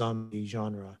the zombie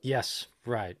genre. Yes.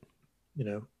 Right.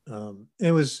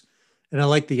 It was, and I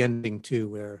like the ending too,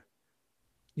 where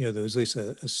there was at least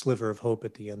a sliver of hope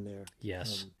at the end there.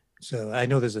 Yes. Um, so I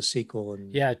know there's a sequel,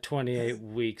 and Yeah. 28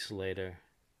 weeks later.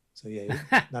 so yeah,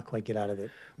 not quite get out of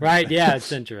it. Right. Yeah.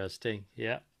 It's interesting.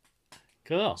 Yeah.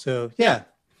 Cool. So Yeah. yeah,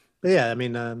 but yeah, I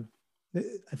mean,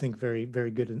 I think very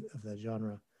very good of that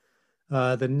genre.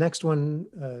 The next one,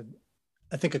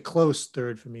 I think a close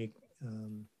third for me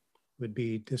would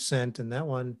be Descent, and that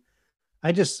one,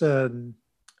 I just, I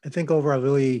think overall, I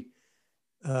really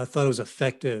thought it was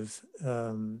effective,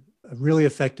 a really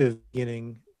effective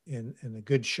beginning and a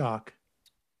good shock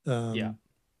Yeah. um,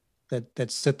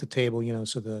 that set the table.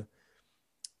 So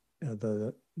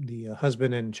the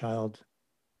husband and child,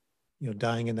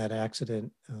 dying in that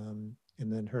accident, and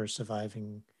then her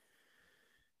surviving,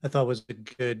 I thought was a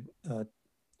good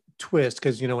twist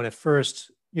because when at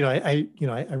first, I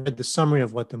read the summary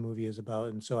of what the movie is about,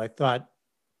 and so I thought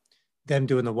them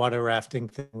doing the water rafting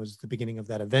thing was the beginning of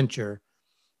that adventure,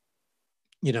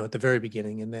 at the very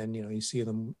beginning, and then you see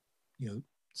them,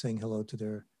 saying hello to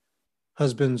their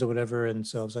husbands or whatever, and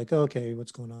so I was like, oh, okay,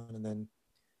 what's going on? And then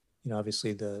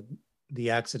obviously the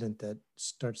accident that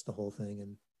starts the whole thing,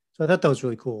 and so I thought that was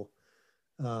really cool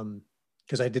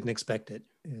because I didn't expect it,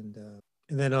 and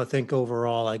then I think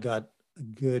overall I got a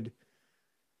good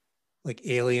like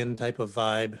alien type of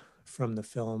vibe from the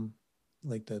film,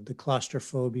 like the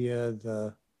claustrophobia,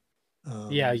 the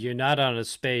Yeah. um, You're not on a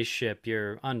spaceship.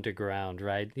 You're underground,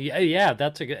 right? Yeah. Yeah.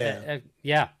 That's a good. yeah,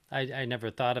 Yeah. I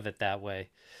never thought of it that way.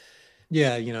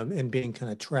 yeah, and being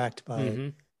kind of tracked by Hmm.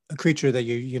 a creature that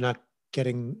you're not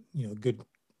getting good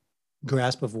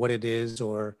grasp of what it is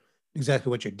or exactly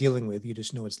what you're dealing with. You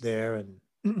just know it's there, and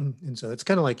and so it's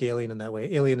kind of like Alien in that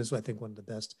way. Alien is, I think, one of the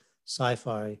best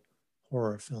sci-fi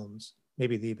horror films,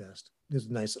 maybe the best. There's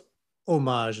a nice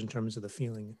homage in terms of the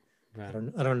feeling. I Right.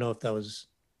 don't I don't know if that was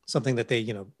something that they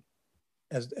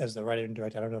as the writer and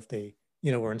director. I don't know if they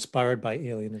were inspired by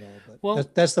Alien at all, but Well,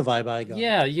 that's the vibe I got.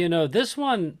 yeah. This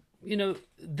one.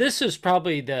 This is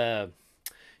probably the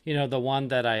one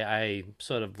that I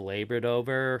sort of labored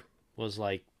over was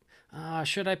like,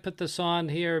 should I put this on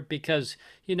here? Because,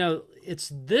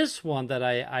 it's this one that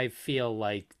I feel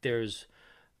like there's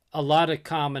a lot of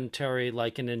commentary,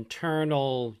 like an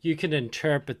internal, you can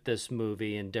interpret this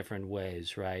movie in different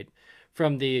ways, right?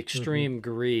 From the Hmm. extreme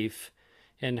grief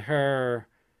and her,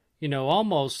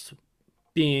 almost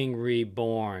being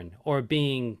reborn or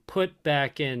being put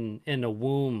back in a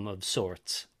womb of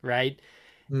sorts, right?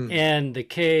 Mm. And the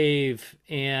cave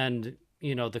and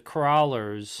the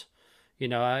crawlers,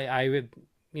 I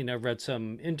read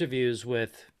some interviews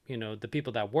with the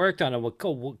people that worked on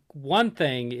it. One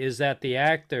thing is that the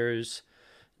actors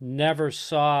never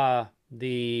saw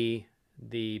the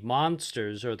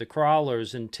monsters or the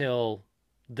crawlers until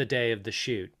the day of the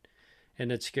shoot,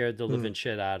 and it scared the Mm. living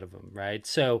shit out of them, right?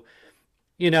 So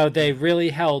they Yeah. really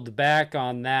held back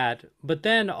on that. But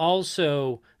then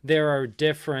also there are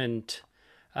different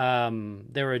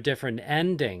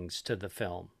endings to the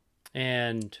film,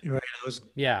 and You're right.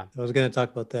 yeah, I was going to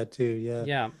talk about that too. Yeah.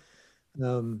 yeah,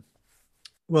 Um,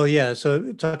 well, yeah.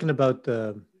 So talking about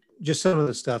just some of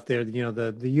the stuff there,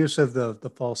 the use of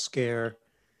the false scare,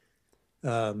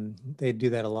 they do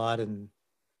that a lot, and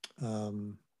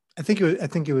um, I think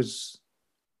it was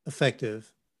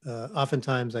effective.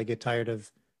 Oftentimes, I get tired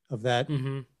of that,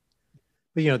 mm-hmm.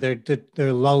 but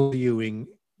they're lulling you.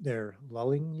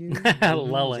 Is that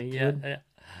Lulling, the yeah, word? yeah,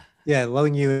 Yeah,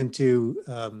 lulling you into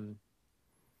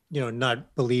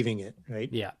not believing it, right?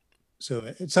 yeah, So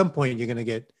at some point, there's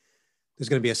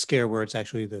going to be a scare where it's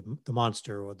actually the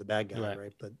monster or the bad guy, right,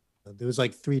 right? But There was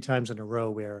like three times in a row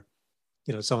where,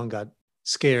 someone got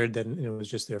scared, then it was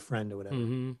just their friend or whatever.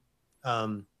 Mm-hmm.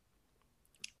 Um,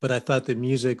 but I thought the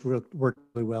music worked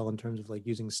really well in terms of like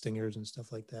using stingers and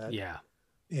stuff like that. Yeah.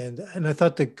 And I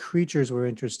thought the creatures were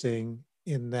interesting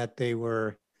in that they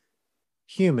were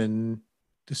human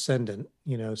descendant,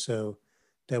 so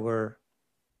that were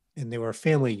and they were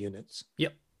family units.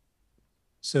 Yep.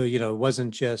 So, it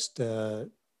wasn't just a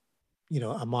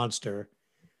monster.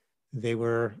 They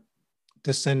were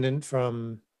descendant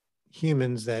from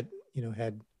humans that,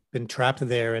 had been trapped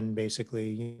there, and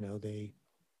basically, they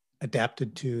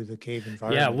adapted to the cave Yeah,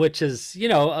 environment. which is, a You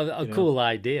know, cool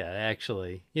idea,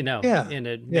 actually, yeah, and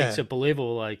it makes yeah, it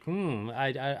believable. Like,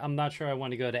 I'm not sure I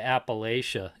want to go to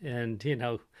Appalachia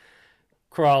and,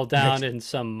 crawl down right, in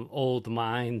some old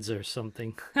mines or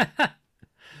something.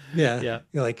 yeah. Yeah,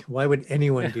 You're like, why would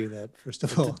anyone do that? First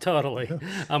of all, totally.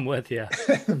 I'm with you.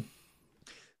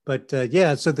 but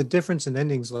yeah. So the difference in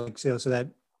endings, like, so that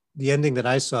the ending that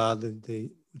I saw, the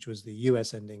which was the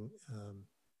U.S. ending,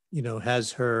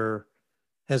 has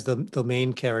the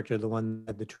main character, the one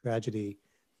that had the tragedy,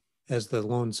 as the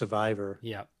lone survivor,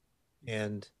 Yeah.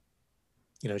 and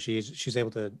she's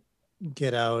able to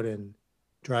get out and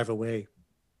drive away.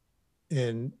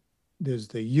 And there's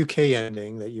the UK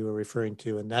ending that you were referring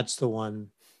to, and that's the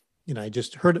one, I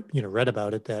just heard, read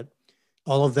about it, that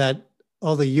all of that,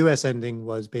 all the US ending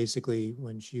was basically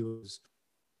when she was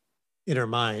in her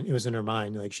mind. It was in her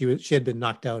mind, like she had been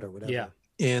knocked out or Yeah. whatever,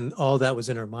 and all that was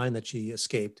in her mind that she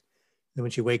escaped. And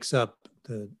when she wakes up,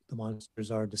 the monsters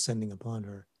are descending upon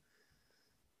her,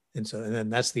 and then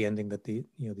that's the ending that the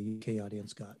UK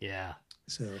audience got. Yeah.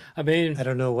 So I mean, I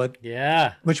don't know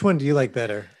yeah. which one do you like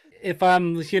better? If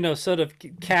I'm, sort of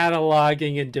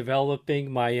cataloging and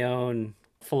developing my own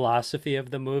philosophy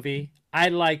of the movie, I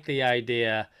like the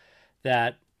idea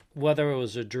that whether it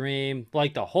was a dream,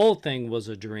 like the whole thing was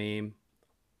a dream,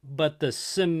 but the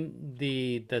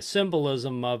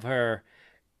symbolism of her,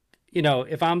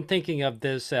 if I'm thinking of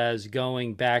this as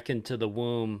going back into the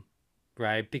womb,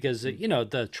 right? Because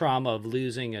the trauma of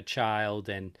losing a child,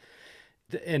 and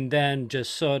then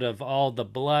just sort of all the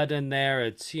blood in there,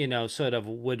 it's sort of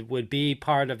would be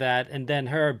part of that, and then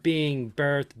her being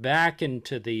birthed back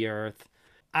into the earth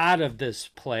out of this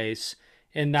place,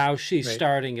 and now she's Right.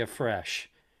 starting afresh,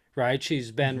 right?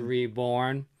 She's been Mm-hmm.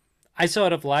 reborn. I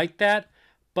sort of like that,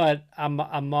 but I'm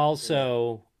Yeah.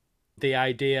 also the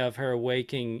idea of her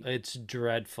waking, it's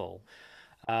dreadful.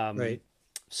 um Right.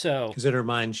 so Because in her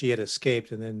mind she had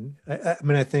escaped, and then I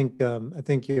mean, I think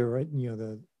you're right.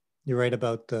 You're right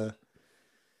about the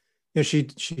she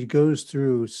goes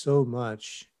through so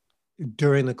much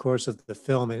during the course of the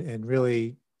film, and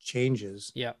really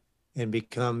changes yeah. and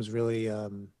becomes really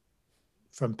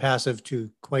from passive to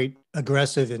quite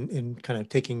aggressive, in kind of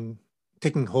taking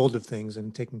hold of things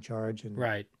and taking charge. And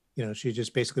Right. she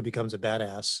just basically becomes a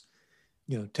badass,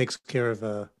 takes care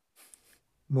of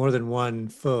more than one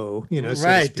foe, so to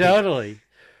Right, speak. totally.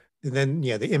 And then,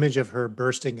 yeah, the image of her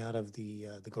bursting out of the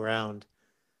ground,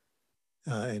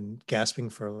 and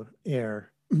gasping for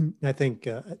air, I think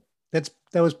that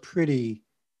was pretty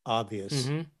obvious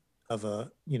Mm-hmm. of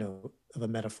a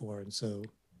metaphor. And so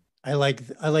I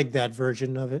like that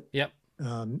version of it, Yep.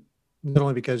 not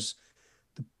only because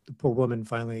the poor woman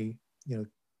finally,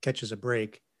 catches a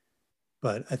break,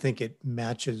 but I think it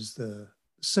matches the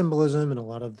symbolism and a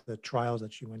lot of the trials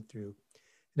that she went through.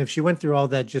 And if she went through all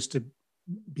that just to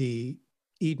be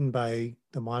eaten by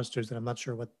the monsters, then I'm not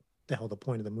sure what the hell the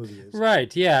point of the movie is.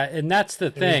 Right, yeah, and that's the I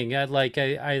mean, thing. I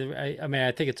mean,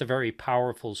 I think it's a very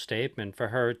powerful statement for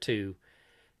her to,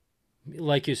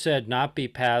 like you said, not be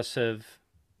passive.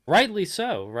 Rightly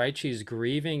so, right? She's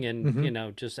grieving and,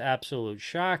 mm-hmm, just absolute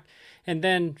shock. And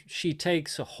then she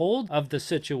takes a hold of the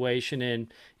situation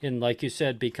and like you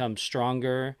said, becomes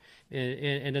stronger.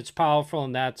 And it's powerful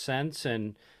in that sense.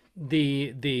 And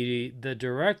the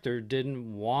director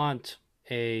didn't want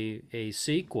a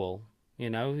sequel.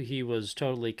 He was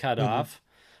totally cut mm-hmm, off.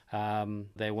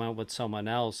 They went with someone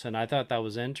else, and I thought that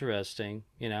was interesting.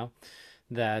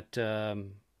 That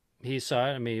he saw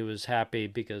it. I mean, he was happy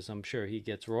because I'm sure he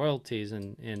gets royalties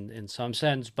in some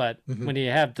sense. But mm-hmm. when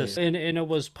you have Yeah, this, and it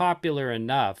was popular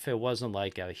enough, it wasn't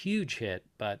like a huge hit,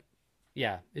 but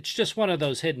yeah, it's just one of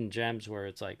those hidden gems where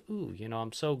it's like, ooh,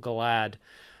 I'm so glad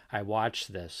I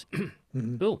watched this.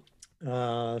 mm-hmm. Ooh,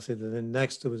 So the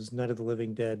next was Night of the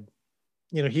Living Dead.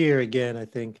 Here again, I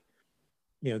think,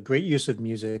 great use of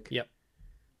music. yep,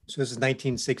 So this is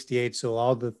 1968. So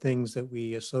all the things that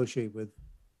we associate with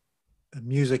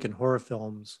music and horror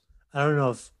films, I don't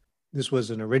know if this was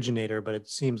an originator, but it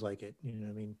seems like it. I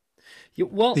mean, the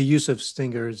Well, use of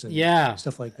stingers and yeah,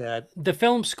 stuff like that. the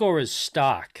film score is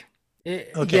stock.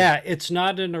 Okay. Yeah, it's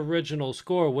not an original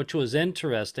score, which was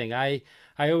interesting. I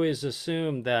always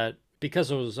assumed that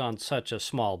because it was on such a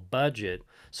small budget,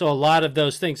 so a lot of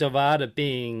those things about it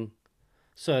being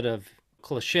sort of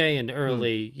cliche and Hmm.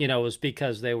 early, was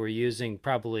because they were using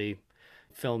probably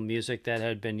film music that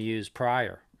had been used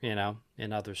prior,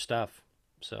 in other stuff.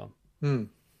 So, Hmm.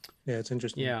 Yeah, it's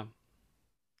interesting. yeah.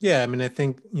 Yeah, I mean, I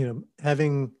think,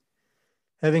 having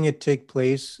it take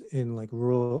place in like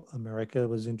rural America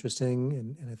was interesting,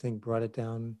 and I think brought it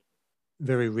down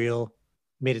very real,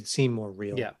 made it seem more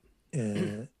real. Yeah.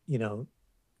 You know,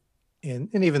 and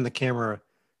even the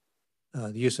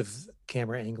use of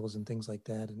camera angles and things like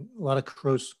that, and a lot of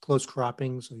close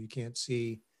cropping, so you can't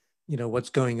see, what's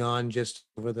going on just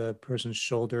over the person's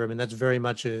shoulder. I mean, that's very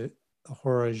much a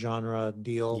horror genre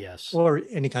deal, Yes. or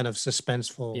any kind of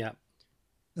suspenseful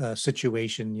Yeah.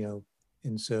 situation,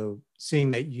 and so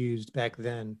seeing that used back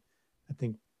then, I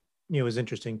think, was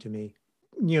interesting to me.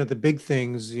 The big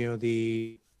things,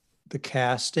 the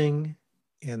casting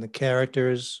and the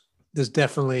characters. There's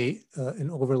definitely an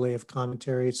overlay of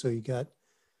commentary. So you got,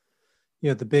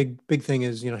 the big thing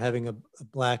is, having a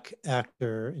black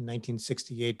actor in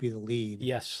 1968 be the lead,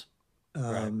 Yes.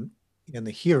 Right. um, and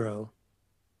the hero.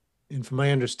 And from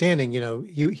my understanding,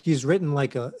 he's written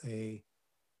like a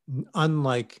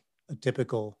unlike a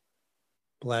typical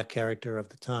black character of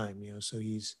the time. So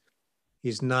he's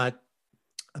not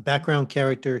a background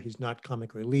character. He's not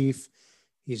comic relief.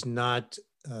 He's not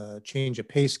a change of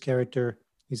pace character.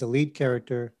 He's a lead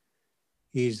character.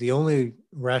 He's the only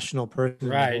rational person in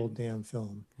the Right. whole damn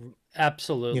film. You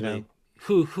Absolutely. know,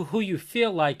 Who you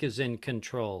feel like is in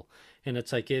control. And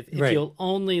it's like if right? you'll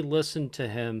only listen to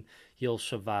him, you'll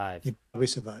survive, He'd probably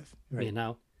survive, you right?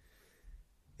 know?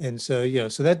 And so,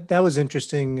 so that was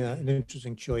interesting, an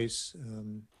interesting choice,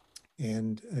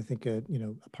 and I think a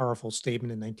powerful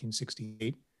statement in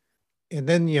 1968. And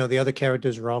then, the other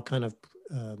characters are all kind of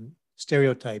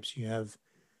stereotypes. You have,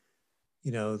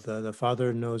 the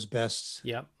father knows best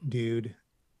Yep. dude,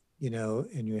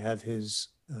 and you have his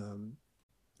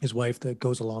wife that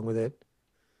goes along with it.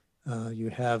 You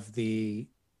have the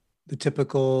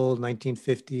typical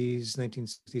 1950s,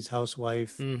 1960s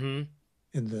housewife, Mm-hmm.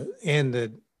 and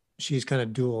the she's kind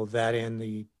of dual that and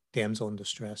the damsel in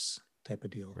distress type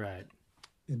of deal. Right.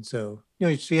 And so,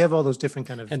 so you have all those different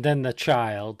kind of, And then the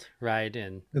child, right?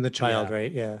 And and the child, yeah.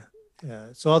 right? Yeah. Yeah.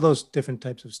 So all those different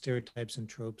types of stereotypes and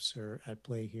tropes are at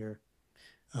play here.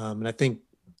 And I think,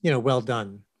 well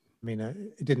done. I mean,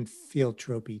 it didn't feel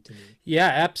tropey to me. Yeah,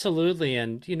 absolutely.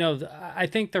 And, I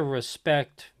think the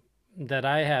respect that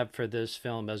I have for this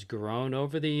film has grown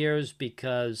over the years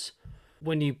because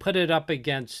when you put it up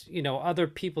against, other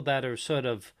people that are sort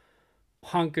of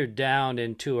hunkered down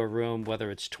into a room, whether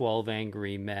it's 12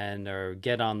 Angry Men or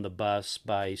Get on the Bus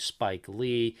by Spike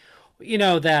Lee,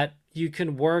 that you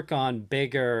can work on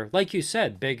bigger, like you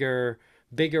said, bigger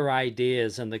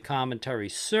ideas, and the commentary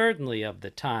certainly of the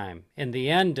time. And the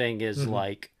ending is Hmm.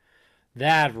 like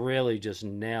that really just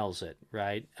nails it,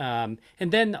 right? And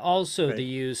then also the Right.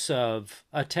 use of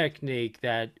a technique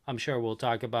that I'm sure we'll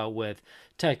talk about with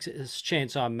Texas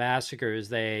Chainsaw Massacre is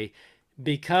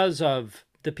because of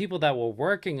the people that were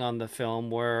working on the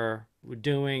film were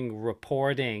doing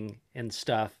reporting and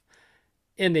stuff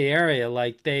in the area,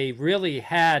 like they really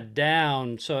had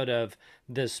down sort of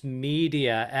this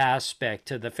media aspect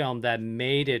to the film that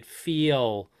made it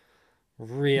feel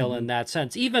real in Hmm. that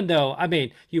sense. Even though, I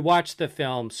mean, you watch the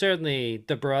film, certainly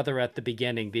the brother at the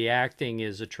beginning, the acting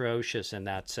is atrocious in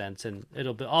that sense. And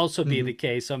also be Hmm. the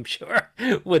case, I'm sure,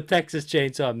 with Texas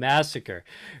Chainsaw Massacre,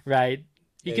 right?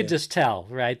 You Yeah. could Yeah. just tell,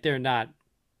 right? They're not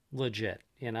legit,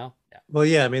 Yeah. Well,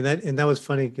 yeah. I mean, that was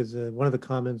funny because one of the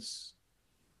comments,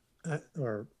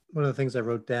 or one of the things I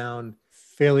wrote down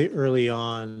fairly early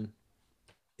on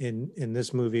in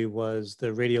this movie was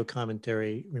the radio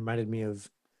commentary reminded me of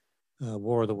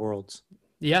War of the Worlds.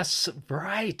 Yes,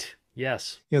 right.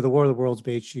 Yes. The War of the Worlds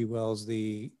by H.G. Wells,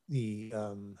 the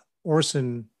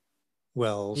Orson Yeah.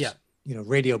 Welles,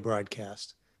 radio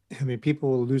broadcast. I mean, people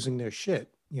were losing their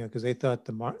shit, because they thought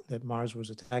that Mars was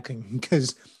attacking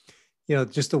because,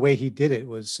 just the way he did it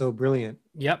was so brilliant.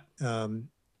 Yep. Um,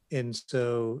 and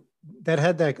so that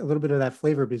had that a little bit of that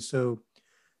flavor, but so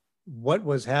what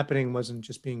was happening wasn't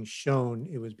just being shown;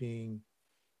 it was being,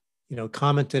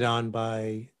 commented on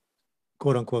by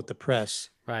quote unquote the press,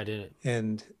 Right in it.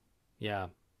 and Yeah.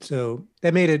 so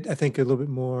that made it, I think, a little bit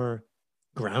more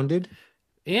grounded.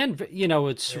 And,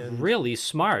 it's And really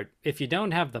smart. If you don't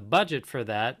have the budget for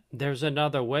that, there's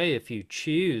another way if you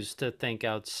choose to think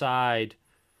outside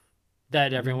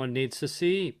that Hmm. everyone needs to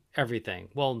see everything.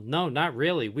 Well, no, not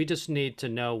really. We just need to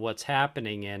know what's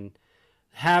happening, and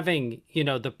having,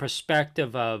 the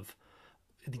perspective of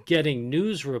getting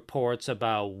news reports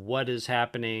about what is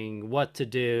happening, what to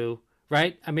do,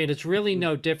 right? I mean, it's really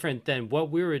no different than what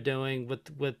we were doing with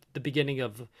the beginning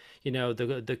of,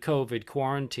 the COVID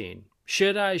quarantine.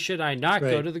 Should I not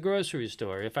go Right. to the grocery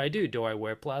store? If I do I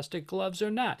wear plastic gloves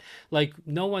or not? Like,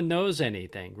 no one knows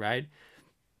anything, right?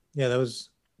 Yeah, that was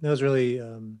really,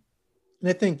 and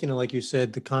I think, like you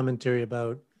said, the commentary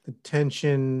about the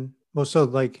tension, well, so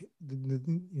like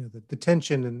the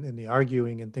tension and the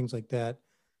arguing and things like that,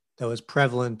 that was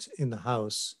prevalent in the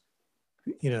house,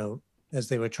 you know, as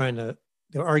they were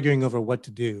arguing over what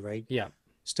to do, right? Yeah,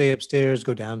 Stay upstairs,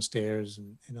 go downstairs,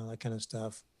 and all that kind of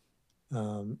stuff.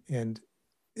 And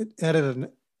it added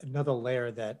another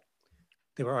layer that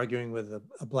they were arguing with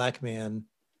a black man,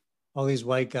 all these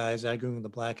white guys arguing with a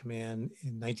black man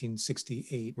in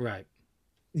 1968. right.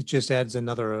 It just adds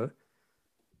another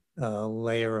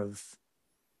layer of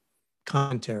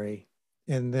commentary.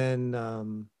 And then,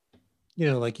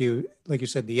 like you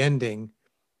said, the ending,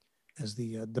 as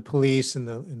the police and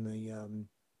the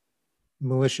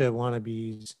militia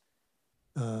wannabes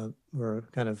were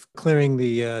kind of clearing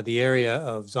the area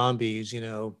of zombies.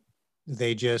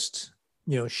 They just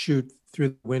shoot through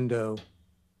the window,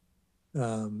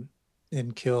 um,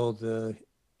 and kill the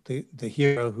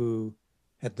hero who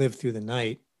had lived through the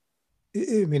night.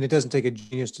 I mean, it doesn't take a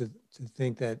genius to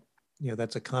think that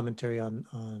that's a commentary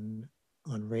on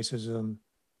racism.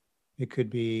 It could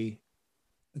be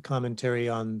a commentary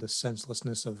on the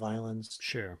senselessness of violence.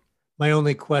 Sure. My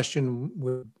only question,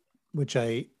 which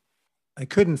I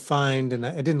couldn't find, and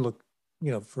I didn't look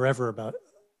forever about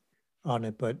on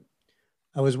it, but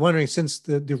I was wondering, since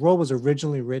the role was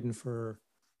originally written for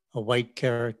a white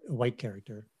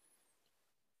character,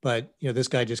 but this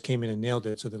guy just came in and nailed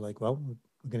it, so they're like, well,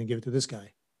 we're going to give it to this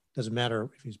guy. Doesn't matter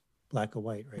if he's black or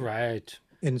white, right? Right.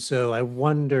 And so I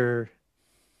wonder,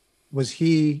 was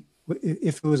he,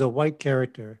 if it was a white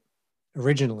character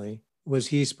originally, was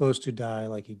he supposed to die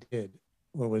like he did,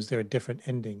 or was there a different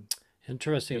ending?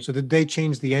 Interesting. So did they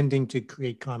change the ending to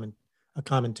create a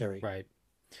commentary? Right.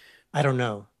 I don't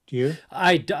know. Do you?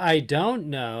 I don't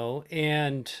know.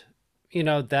 And,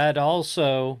 that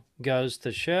also goes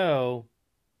to show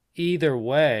either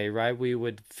way, right? We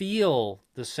would feel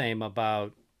the same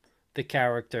about the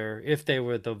character if they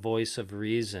were the voice of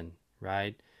reason,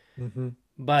 right? Mm-hmm.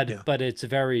 But Yeah. but it's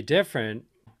very different,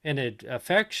 and it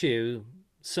affects you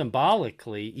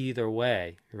symbolically either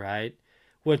way, right?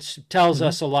 Which tells Mm-hmm.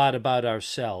 us a lot about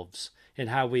ourselves and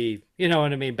how we, you know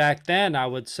what I mean? Back then, I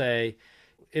would say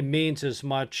it means as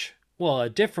much, well, a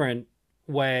different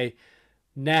way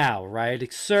now,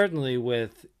 right? Certainly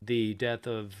with the death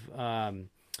of,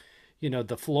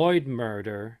 the Floyd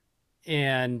murder,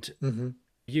 and Mm-hmm.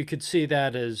 you could see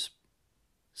that as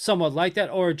somewhat like that,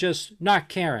 or just not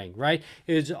caring, right?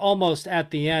 It's almost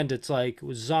at the end, it's like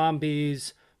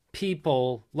zombies,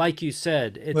 people, like you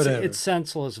said, it's Whatever.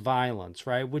 senseless violence,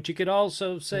 right? Which you could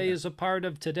also say Yeah. is a part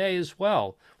of today as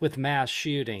well, with mass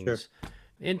Sure. shootings.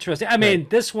 Interesting. I Right. mean,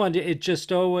 this one, it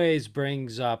just always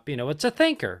brings up, it's a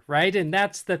thinker, right? And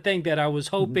that's the thing that I was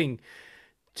Mm-hmm. hoping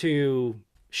to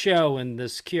show in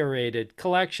this curated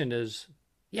collection is,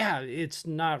 yeah, it's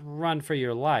not run for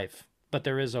your life, but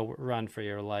there is a run for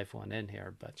your life one in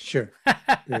here. But Sure. Yeah.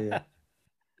 Yeah.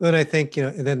 But I think,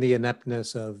 and then the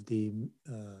ineptness of the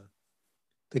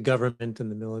government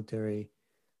and the military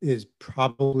is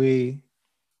probably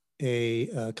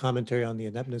a commentary on the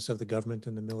ineptness of the government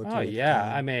and the oh military at the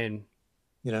yeah, time.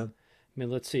 You know,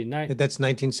 let's see, that's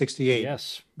 1968,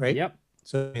 yes, right? yep,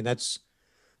 So I mean, that's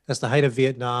the height of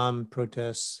Vietnam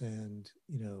protests, and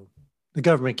the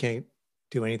government can't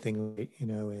do anything, right,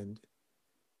 and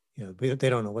they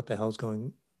don't know what the hell's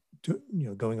going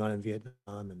on in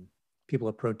Vietnam, and people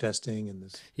are protesting, and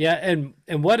this. yeah,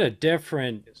 and what a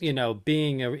different,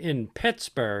 being in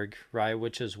Pittsburgh, right,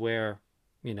 which is where,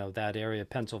 that area of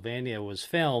Pennsylvania was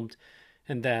filmed,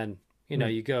 and then Mm-hmm.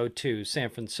 you go to San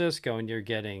Francisco and you're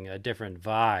getting a different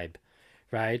vibe,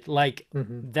 right? Like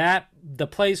Mm-hmm. that, the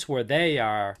place where they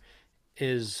are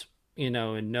is, in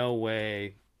no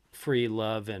way free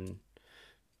love, and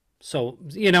so,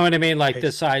 you know what I mean? Like Right.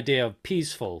 this idea of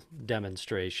peaceful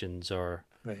demonstrations, or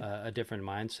Right. a different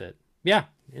mindset. Yeah,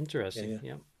 Yeah. interesting. Yeah.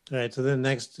 Yeah. All right. So then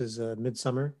next is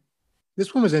Midsummer.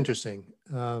 This one was interesting.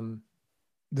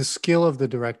 The skill of the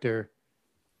director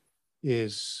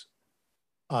is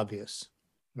obvious,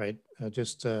 right?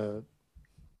 It's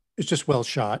just well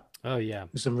shot. Oh, yeah.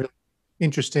 There's some really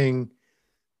interesting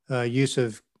use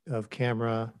of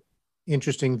camera,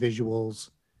 interesting visuals,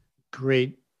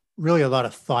 great really a lot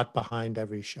of thought behind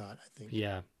every shot, I think.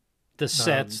 Yeah. The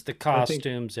sets, the I think,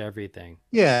 costumes, everything.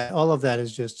 yeah, all of that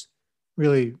is just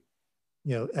really,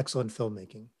 excellent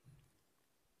filmmaking.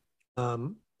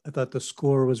 I thought the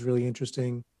score was really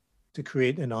interesting to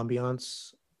create an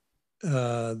ambiance.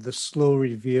 The slow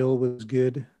reveal was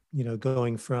good,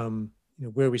 going from,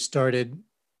 where we started,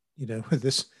 with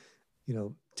this,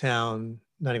 town,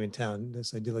 not even town,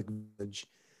 this idyllic village,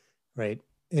 right?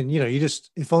 And, you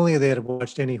just, if only they had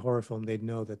watched any horror film, they'd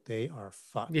know that they are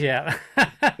fucked. Yeah.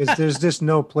 Because there's just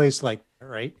no place like that,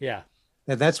 right? Yeah.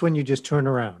 And that's when you just turn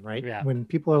around, right? Yeah. When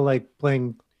people are like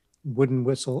playing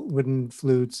wooden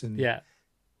flutes, and Yeah.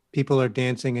 people are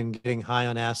dancing and getting high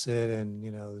on acid, and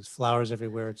there's flowers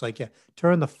everywhere. It's like, yeah,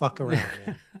 turn the fuck around,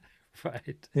 man.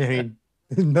 Right. I mean,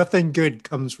 nothing good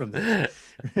comes from this.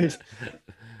 Right?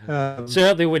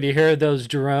 Certainly when you hear those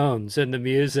drones and the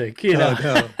music, Oh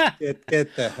no,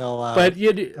 get the hell out. But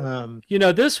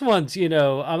this one's,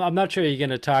 I'm not sure you're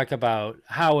going to talk about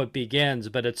how it begins,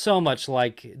 but it's so much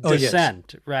like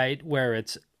Descent, yes. Right? Where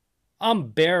it's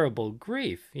unbearable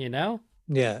grief.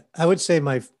 Yeah, I would say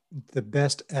the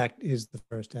best act is the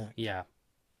first act. Yeah.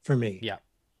 For me. Yeah.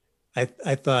 I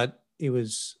thought it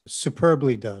was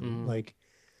superbly done. Like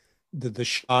the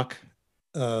shock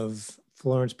of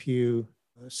Florence Pugh,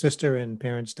 sister and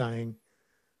parents dying,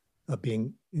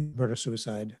 being murder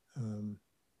suicide,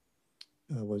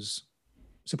 was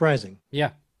surprising.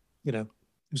 Yeah. It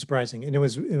was surprising, and it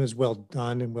was well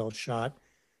done and well shot.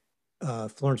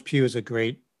 Florence Pugh is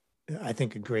I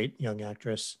think a great young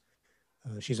actress.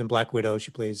 She's in Black Widow.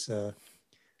 She plays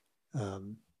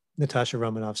Natasha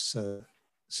Romanoff's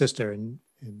sister, and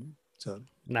so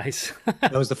nice.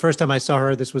 That was the first time I saw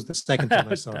her. This was the second time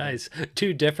I saw her. Nice.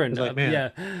 Two different. Like,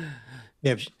 man,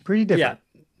 yeah, pretty different.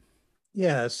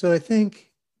 Yeah. So I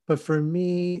think, but for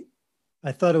me,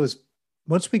 I thought it was,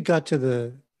 once we got to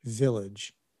the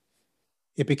village,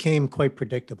 it became quite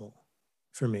predictable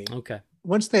for me. Okay.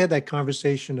 Once they had that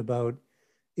conversation about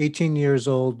 18 years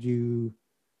old, you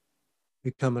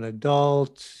become an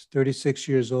adult, 36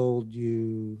 years old,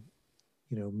 you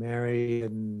marry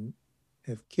and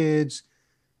have kids,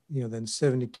 then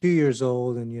 72 years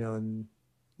old, and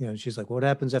she's like, what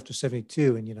happens after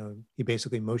 72? And he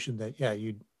basically motioned that, yeah,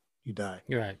 you die.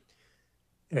 You're right.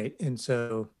 And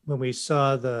so when we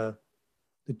saw the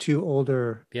two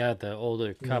older, the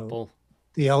older couple,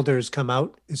 the elders come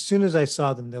out, as soon as I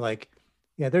saw them, they're like,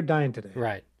 yeah, they're dying today.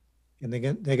 Right. And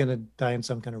they're gonna die in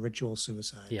some kind of ritual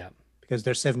suicide. Yeah. Because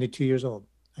they're 72 years old.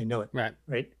 I know it. Right.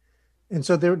 Right. And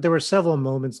so there were several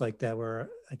moments like that where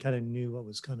I kind of knew what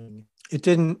was coming. It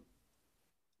didn't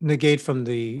negate from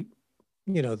the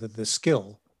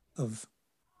skill of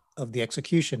the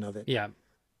execution of it. Yeah.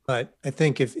 But I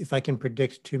think if I can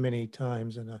predict too many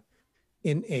times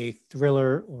in a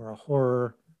thriller or a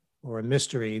horror or a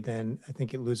mystery, then I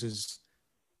think it loses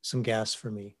some gas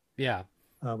for me. Yeah.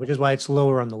 Which is why it's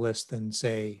lower on the list than,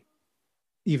 say,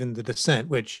 even The Descent,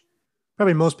 which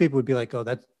probably most people would be like, oh,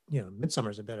 that's,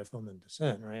 Midsummer's a better film than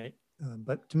Descent, right?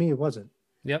 But to me, it wasn't.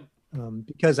 Yep.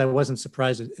 Because I wasn't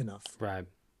surprised enough. Right.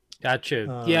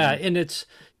 Gotcha. Yeah. And it's,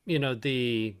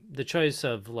 the choice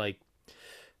of like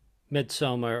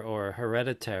Midsummer or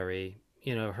Hereditary,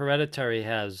 Hereditary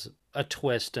has a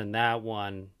twist in that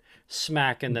one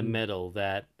smack in the middle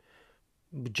that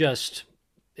just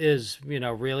is,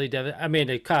 really I mean,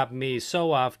 it caught me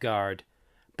so off guard,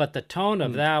 but the tone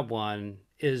of that one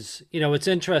is, it's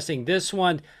interesting. This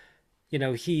one,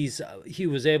 he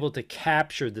was able to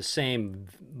capture the same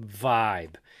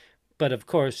vibe, but of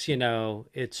course,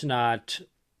 it's not,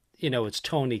 it's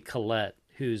Toni Collette,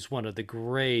 who's one of the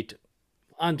great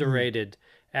underrated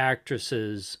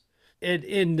actresses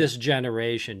in this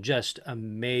generation, just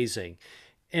amazing.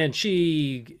 And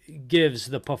she gives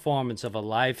the performance of a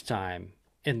lifetime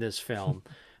in this film.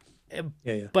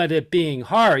 Yeah. But it being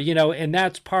horror, and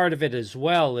that's part of it as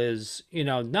well, is,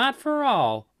 not for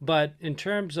all, but in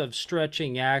terms of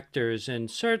stretching actors,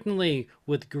 and certainly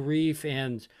with grief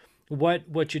and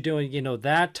what you're doing,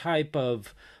 that type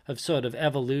of sort of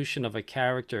evolution of a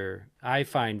character, I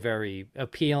find very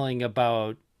appealing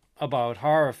about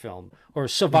horror film or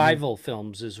survival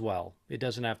films as well. It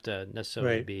doesn't have to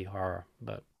necessarily be horror,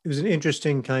 but it was an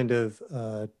interesting kind of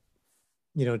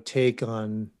take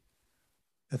on,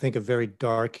 I think, a very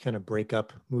dark kind of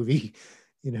breakup movie.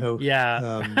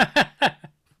 Yeah.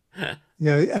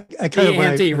 I kind of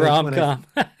anti-rom-com.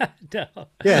 No.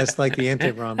 Yeah, it's like the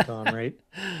anti-rom-com, right?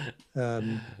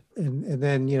 And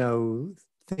then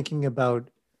thinking about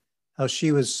how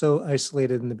she was so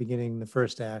isolated in the beginning, the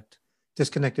first act,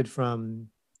 disconnected from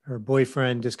her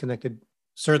boyfriend, disconnected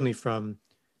certainly from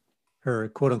her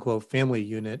quote unquote family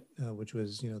unit, which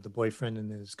was, the boyfriend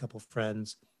and his couple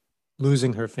friends,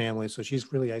 losing her family. So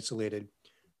she's really isolated.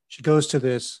 She goes to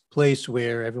this place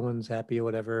where everyone's happy or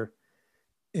whatever,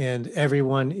 and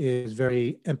everyone is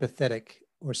very empathetic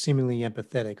or seemingly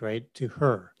empathetic, right, to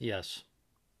her Yes.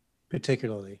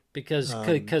 particularly. Because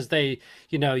Um, they,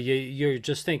 you know, you're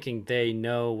just thinking they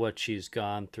know what she's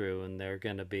gone through and they're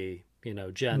going to be,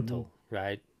 mhm. gentle,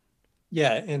 right?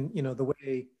 Yeah, and the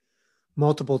way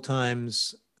multiple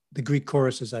times the Greek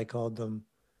choruses, I called them,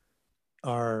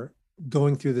 are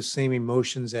going through the same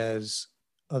emotions as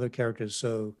other characters.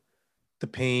 So the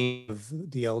pain of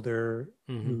the elder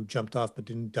Hmm. who jumped off but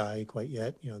didn't die quite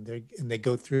yet, they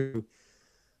go through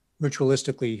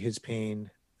ritualistically his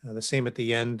pain. The same at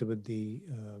the end with the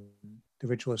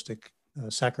ritualistic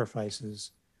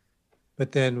sacrifices.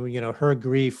 But then, her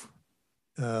grief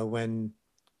when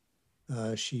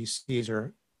she sees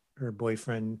her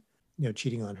boyfriend,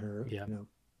 cheating on her, Yeah.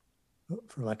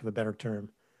 for lack of a better term,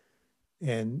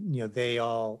 and they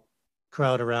all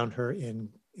crowd around her and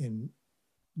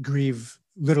grieve,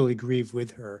 literally grieve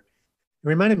with her. It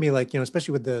reminded me, like,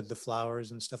 especially with the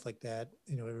flowers and stuff like that.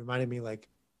 It reminded me like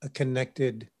a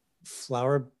connected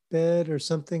flower bed or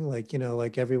something. Like,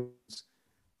 like everyone's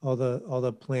all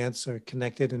the plants are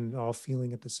connected and all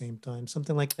feeling at the same time.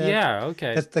 Something like that. Yeah.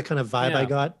 Okay. That's the kind of vibe I Yeah.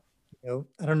 got.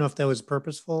 I don't know if that was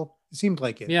purposeful. It seemed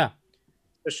like it, Yeah.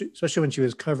 especially when she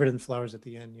was covered in flowers at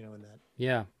the end. In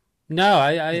Yeah. No,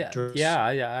 that yeah, dress.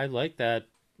 I like that,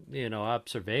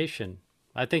 observation.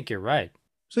 I think you're right.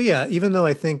 So yeah, even though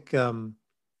I think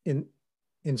in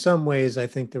in some ways I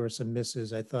think there were some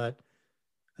misses. I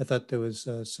thought there was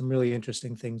some really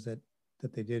interesting things that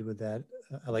they did with that.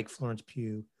 I like Florence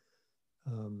Pugh.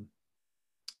 Um,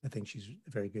 I think she's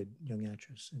a very good young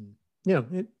actress, and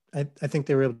I think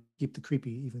they were able to keep the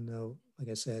creepy, even though, like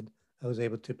I said, I was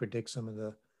able to predict some of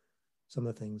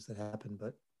the things that happened.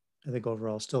 But I think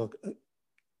overall, still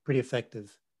pretty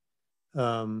effective.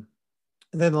 Um,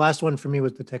 and then the last one for me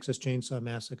was the Texas Chainsaw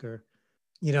Massacre.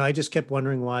 I just kept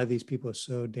wondering why these people are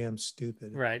so damn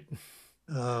stupid. Right.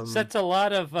 Um, Sets a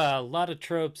lot of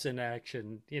tropes in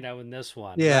action, in this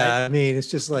one, right? yeah, I mean, it's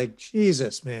just like,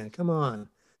 Jesus, man, come on.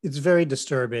 It's very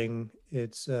disturbing.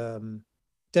 It's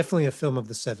definitely a film of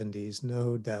the 70s,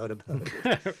 no doubt about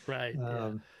it. Right.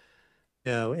 Yeah.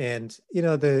 Um, and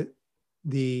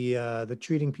the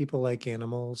treating people like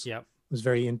animals Yep. was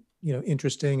very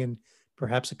interesting, and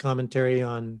perhaps a commentary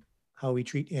on how we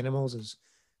treat animals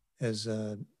as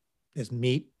uh, as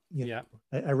meat. Yep.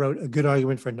 I wrote a good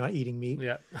argument for not eating meat.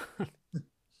 Yep.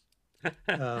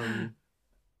 Um,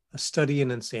 a study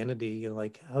in insanity.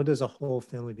 Like, how does a whole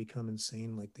family become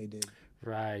insane like they did?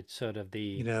 Right, sort of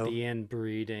You the know?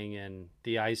 inbreeding and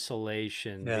the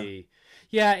isolation, Yeah. the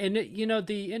yeah, and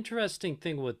the interesting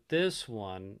thing with this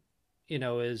one,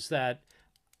 is that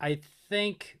I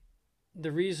think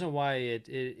the reason why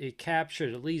it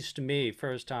captured at least me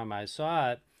first time I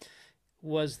saw it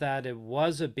was that it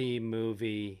was a B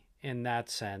movie in that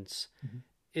sense. Mhm.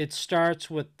 It starts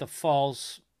with the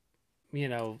false,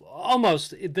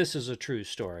 almost this is a true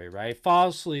story, right?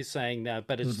 Falsely saying that,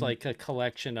 but it's Mhm. like a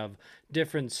collection of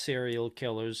different serial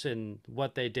killers, and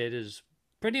what they did is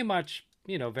pretty much,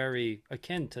 very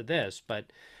akin to this,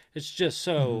 but it's just Mhm.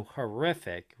 so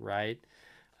horrific, right?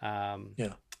 Um,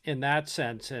 Yeah. in that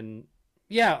sense, and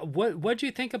yeah, what do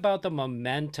you think about the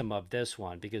momentum of this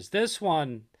one? Because this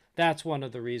one, that's one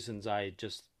of the reasons I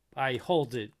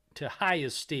hold it to high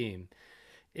esteem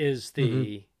is Mhm.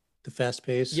 the The fast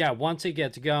pace, yeah, once it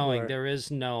gets going, or there is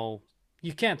no,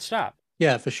 you can't stop.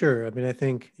 yeah, for sure. I mean, I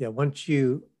think, yeah,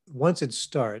 once it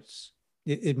starts,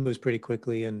 it moves pretty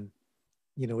quickly, and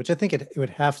which I think it would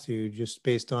have to, just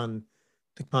based on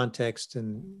the context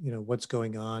and what's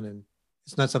going on, and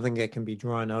it's not something that can be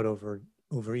drawn out over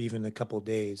even a couple of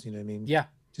days. You know what I mean? Yeah,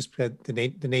 Just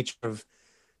the nature of,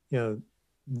 you know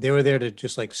they were there to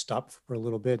just like stop for a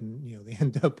little bit, and they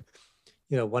end up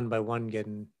one by one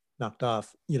getting knocked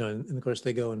off. And of course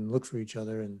they go and look for each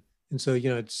other, and so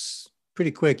it's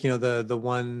pretty quick. The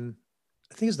one,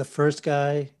 I think, is the first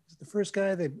guy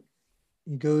that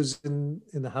he goes in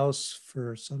the house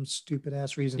for some stupid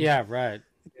ass reason, yeah, right.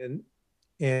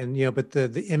 and but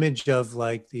the image of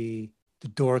like the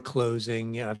door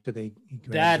closing, after he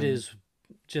grabs That him, is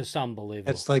just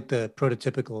unbelievable. that's like the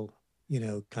prototypical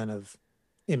kind of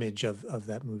image of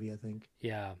that movie, I think.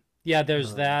 Yeah. Yeah,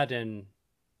 there's um that in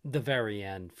the very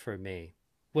end for me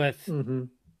with hmm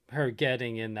her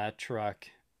getting in that truck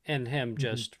and him hmm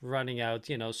just running out,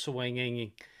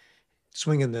 swinging.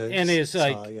 Swinging the And it's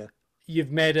saw, like, yeah.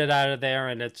 you've made it out of there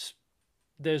and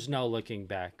there's no looking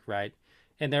back, right?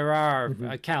 And there are hmm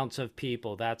accounts of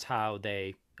people, that's how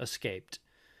they escaped,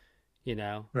 you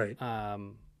know? Right.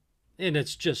 Um, and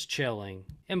it's just chilling.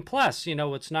 And plus,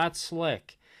 it's not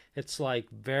slick. It's like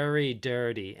very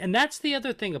dirty. And that's the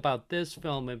other thing about this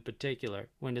film in particular.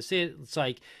 When you see it, it's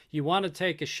like you want to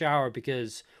take a shower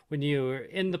because when you're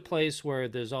in the place where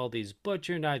there's all these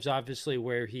butcher knives, obviously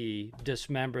where he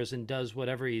dismembers and does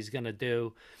whatever he's going to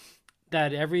do,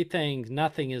 that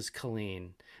nothing is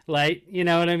clean. Like, you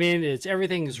know what I mean? It's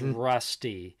everything's Hmm.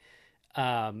 rusty.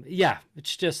 Yeah,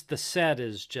 it's just the set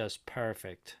is just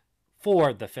perfect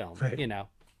for the film, Right. you know.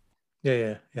 Yeah,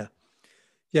 yeah, yeah.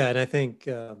 Yeah, and I think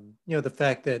the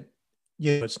fact that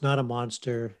it's not a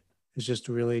monster, it's just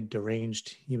really deranged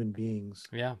human beings.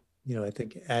 Yeah. I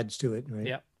think adds to it, right?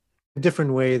 Yeah. A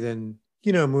different way than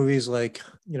movies like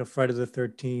Friday the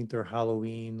 13th or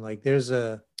Halloween. Like there's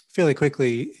a fairly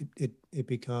quickly it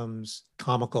becomes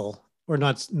comical or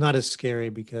not as scary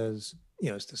because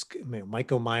it's this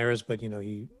Michael Myers, but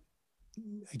he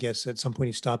I guess at some point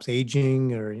he stops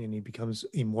aging and he becomes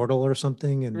immortal or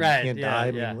something and Right. can't Yeah. die. I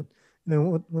Yeah.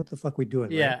 mean, what the fuck we doing,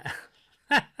 right?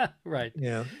 Yeah. Right.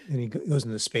 And he goes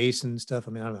into space and stuff.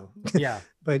 I mean, I don't know, Yeah.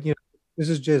 but this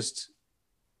is just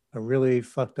a really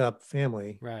fucked up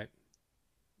family, Right.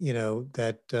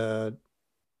 that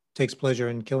takes pleasure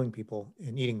in killing people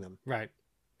and eating them. Right.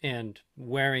 And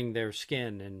wearing their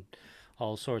skin and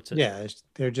all sorts of, Yeah,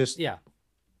 they're just, yeah.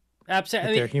 but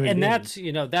Absolutely. they're human And that's,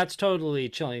 beings. that's totally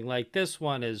chilling. Like this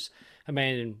one is, I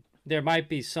mean, there might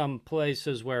be some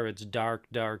places where it's dark,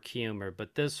 dark humor,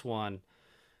 but this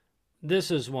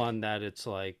is one that it's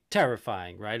like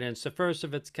terrifying, right? And it's the first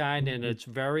of its kind, and Mhm. it's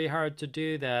very hard to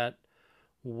do that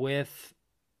with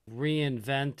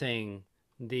reinventing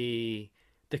the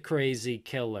the crazy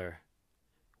killer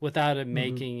without it Mhm.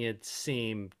 making it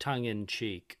seem tongue in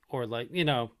cheek or like,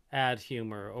 add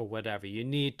humor or whatever. You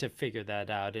need to figure that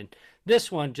out. And this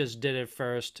one just did it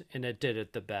first and it did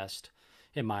it the best,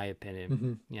 in my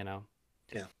opinion, Mhm. you know?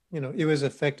 Yeah, it was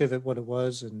effective at what it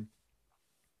was, and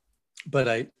but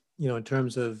in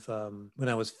terms of when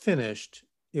I was finished,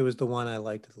 it was the one I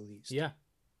liked the least. Yeah.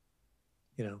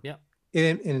 You know, Yeah.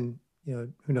 and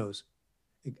who knows?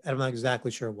 I'm not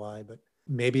exactly sure why, but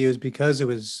maybe it was because it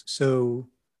was so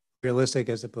realistic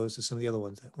as opposed to some of the other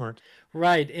ones that weren't.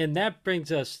 Right. And that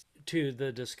brings us to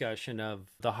the discussion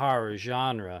of the horror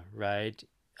genre, right?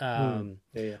 Mm, Um,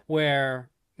 yeah, yeah. where,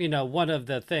 one of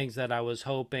the things that I was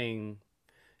hoping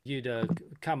you to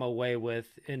come away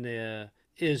with in the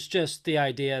is just the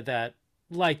idea that,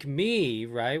 like me,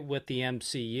 right, with the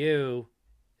MCU,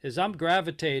 is I'm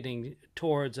gravitating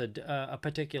towards a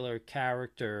particular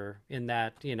character in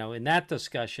that, in that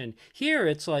discussion. Here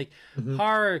it's like Hmm.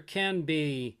 horror can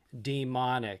be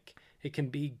demonic, it can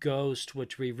be ghost,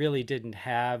 which we really didn't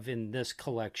have in this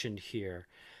collection here.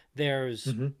 There's,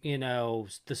 Hmm.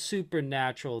 the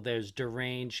supernatural, there's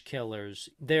deranged killers,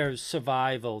 there's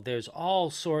survival, there's all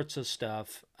sorts of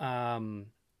stuff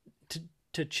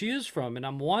to choose from. And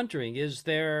I'm wondering, is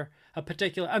there a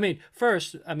particular, I mean,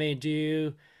 first, I mean, do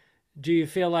you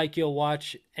feel like you'll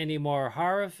watch any more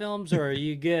horror films, or are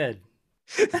you good?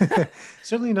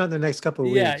 Certainly not in the next couple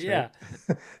of Yeah, weeks,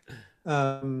 right?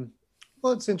 yeah. um,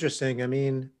 well, it's interesting. I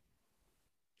mean,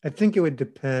 I think it would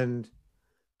depend,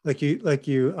 like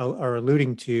you are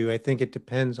alluding to. I think it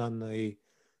depends on the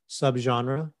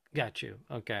subgenre. Got you.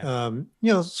 Okay.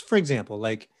 For example,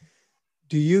 like,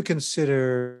 do you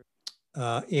consider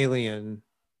Alien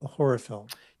a horror film?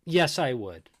 Yes, I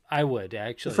would. I would The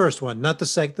actually. first one, not the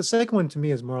second. The second one to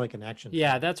me is more like an action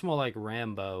Yeah, film. that's more like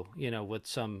Rambo, with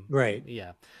some, Right.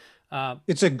 yeah. Uh,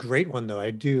 It's a great one though.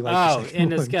 I do like the oh, second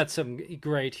and it's one. got some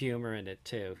great humor in it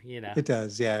too. It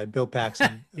does. Yeah. Bill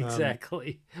Paxton.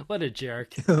 Exactly. What a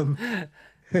jerk. Um,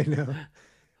 I know.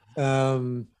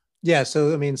 Um, yeah.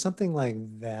 So, I mean, something like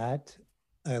that,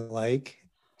 I like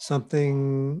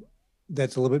something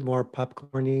that's a little bit more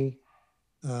popcorny.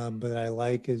 But I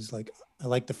like is like, I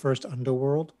like the first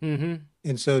Underworld. Mm-hmm.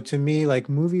 And so to me, like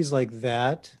movies like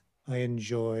that, I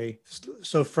enjoy.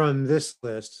 So from this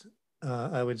list,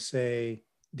 I would say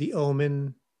The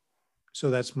Omen. So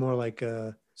that's more like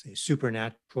a say Yeah,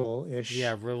 supernatural-ish,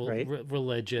 right?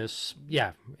 religious.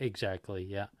 Yeah, exactly.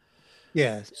 Yeah.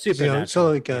 Yeah. So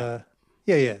Supernatural. like Yeah.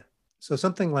 yeah, yeah. So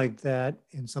something like that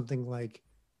and something like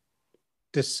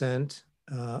Descent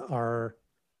are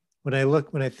when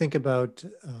I think about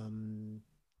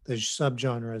the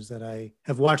subgenres that I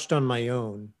have watched on my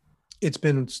own, it's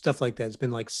been stuff like that. It's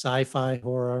been like sci-fi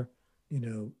horror,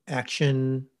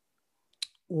 action,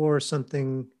 or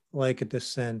something like a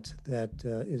Descent that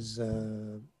is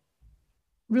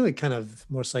really kind of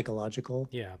more psychological.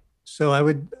 Yeah. So I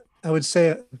would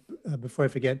say before I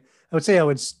forget, I would say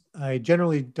I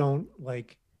generally don't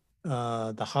like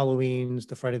the Halloweens,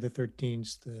 the Friday the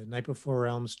 13th, the Night Before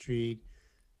Elm Street,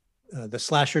 the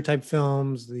slasher type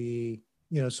films,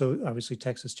 so obviously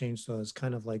Texas Chainsaw is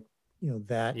kind of like,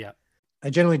 that. Yeah. I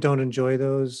generally don't enjoy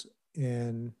those.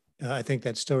 And I think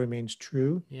that still remains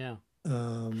true. Yeah.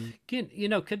 Um, You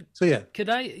know, could so yeah. could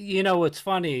I, it's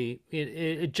funny,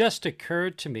 it just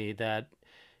occurred to me that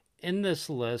in this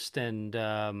list, and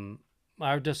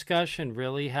our discussion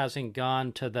really hasn't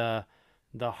gone to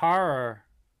the horror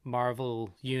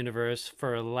Marvel universe,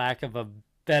 for lack of a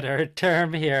better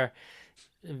term here,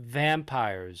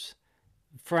 vampires,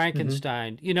 Hmm.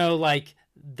 Frankenstein, like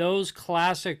those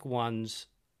classic ones.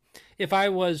 If I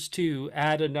was to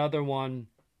add another one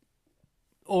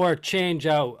or change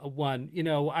out one,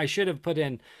 I should have put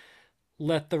in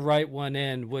Let the Right One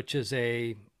In, which is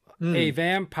a Mm.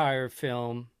 vampire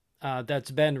film that's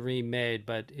been remade,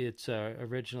 but it's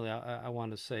originally, I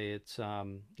want to say it's a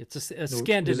No, was it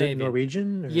Scandinavian.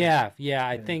 Norwegian or? Yeah, yeah,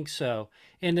 I Yeah. think so.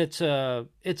 And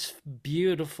it's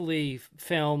beautifully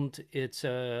filmed. It's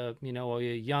a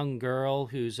young girl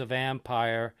who's a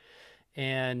vampire,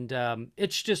 and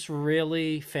it's just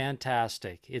really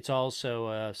fantastic. It's also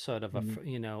a sort of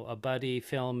Mhm. a buddy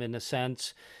film in a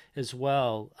sense as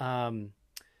well.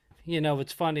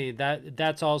 It's funny that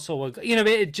that's also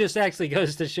it just actually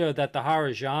goes to show that the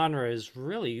horror genre is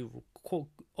really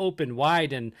open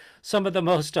wide, and some of the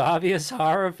most obvious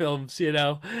horror films,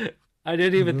 I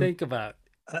didn't even Mhm. think about.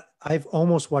 I've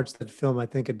almost watched that film, I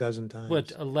think, a dozen What,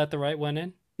 times. Let the Right One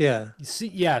In? Yeah. See,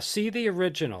 yeah, see the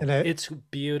original. And It's yeah,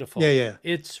 beautiful. yeah.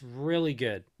 It's really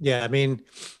good. Yeah. I mean,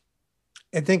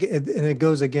 I think, and it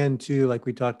goes again to, like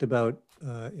we talked about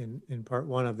in part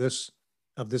one of this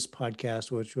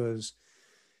podcast, which was,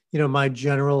 my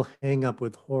general hang up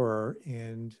with horror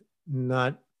and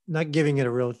not giving it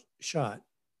a real shot,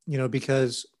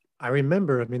 because I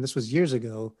remember, I mean, this was years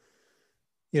ago,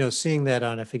 seeing that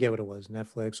on, I forget what it was,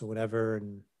 Netflix or whatever,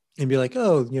 and be like,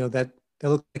 oh, that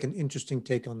looked like an interesting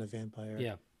take on the vampire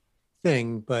Yeah,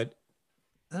 thing, but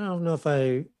I don't know if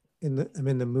I'm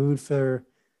in the mood for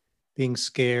being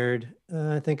scared.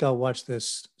 I think I'll watch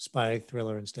this spy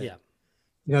thriller instead.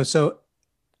 yeah. So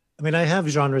I mean, I have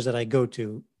genres that I go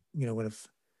to, when if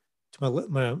to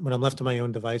when I'm left to my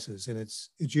own devices, and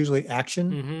it's usually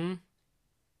action, Mm-hmm.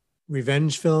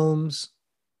 revenge films,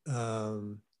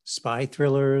 spy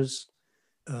thrillers,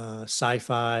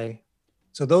 sci-fi.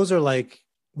 So those are like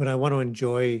when I want to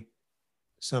enjoy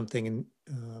something, and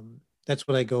that's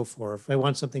what I go for. If I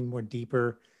want something more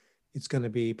deeper, it's going to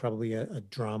be probably a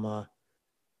drama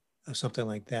or something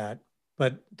like that.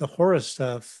 But the horror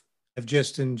stuff, I've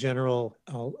just in general,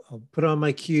 I'll put on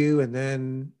my queue, and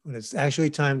then when it's actually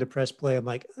time to press play, I'm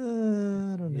like, I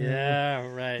don't know, Yeah,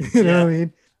 right. you know Yeah. what I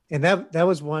mean? And that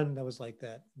was one that was like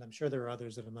that. And I'm sure there are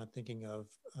others that I'm not thinking of.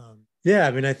 Yeah,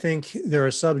 I mean, I think there are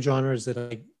subgenres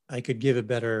that I could give a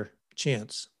better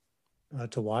chance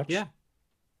to watch. Yeah.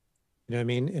 You know what I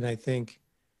mean? And I think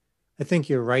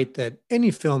you're right that any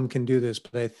film can do this,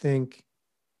 but I think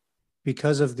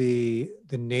because of the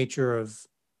nature of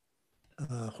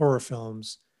horror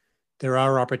films, there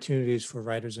are opportunities for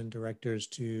writers and directors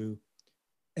to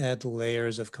add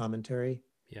layers of commentary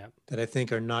Yeah. that I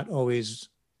think are not always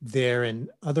there in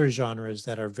other genres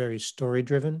that are very story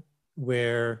driven,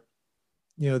 where,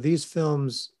 these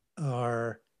films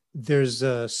there's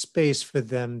a space for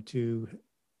them to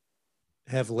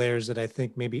have layers that I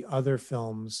think maybe other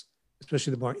films,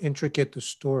 especially the more intricate the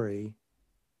story,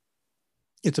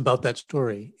 it's about that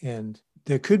story. And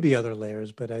there could be other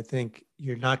layers, but I think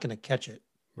you're not going to catch it,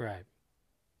 Right.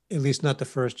 at least not the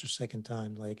first or second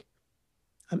time. Like,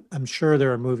 I'm sure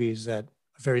there are movies that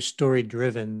are very story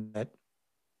driven that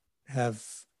have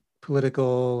political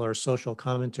or social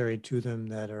commentary to them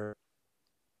that are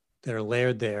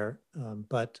layered there,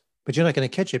 but you're not going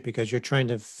to catch it because you're trying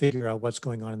to figure out what's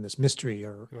going on in this mystery,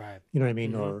 or Right. you know what I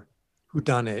mean, Mm-hmm. or who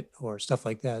done it or stuff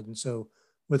like that. And so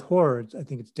with horror, I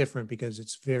think it's different because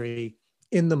it's very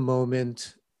in the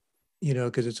moment,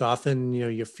 because it's often,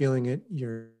 you're feeling it,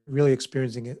 you're really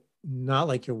experiencing it, not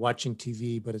like you're watching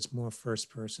TV, but it's more first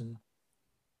person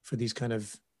for these kind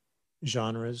of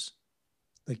genres.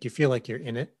 Like you feel like you're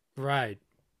in it. Right.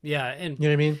 Yeah. And You know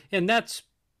what I mean? and that's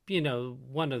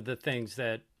one of the things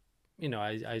that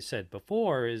I said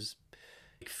before is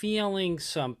feeling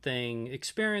something,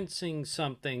 experiencing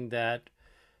something that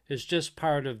is just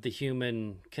part of the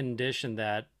human condition,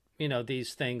 that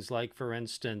these things, like for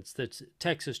instance the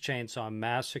Texas Chainsaw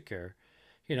Massacre.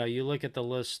 You look at the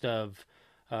list of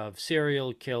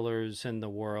serial killers in the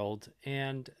world,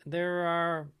 and there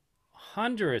are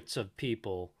hundreds of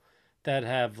people that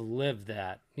have lived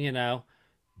that.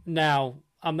 Now,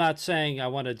 I'm not saying I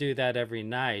want to do that every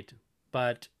night,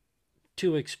 but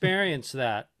to experience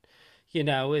that,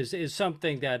 is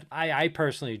something that I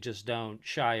personally just don't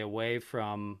shy away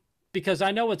from, because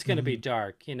I know it's going to be Hmm.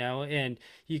 dark, and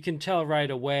you can tell right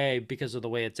away because of the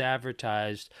way it's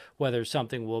advertised whether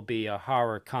something will be a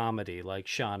horror comedy like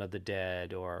Shaun of the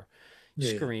Dead or Yeah,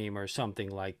 yeah. Scream or something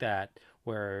like that,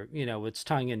 where, it's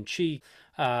tongue in cheek.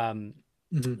 Um,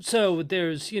 Hmm. so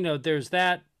there's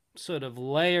that sort of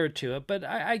layer to it, but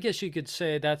I guess you could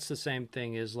say that's the same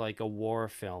thing as like a war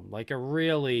film, like a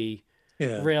really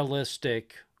Yeah.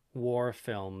 realistic war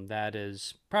film that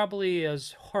is probably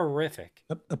as horrific.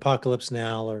 Apocalypse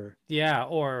Now or Yeah,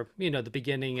 or the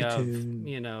beginning of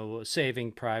Platoon,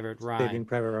 Saving Private Saving Ryan,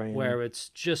 Private Ryan. where it's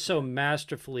just so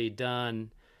masterfully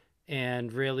done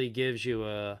and really gives you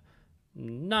a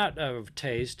not a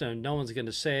taste, and no one's going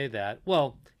to say that.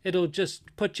 Well, it'll just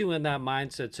put you in that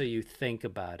mindset so you think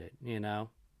about it. I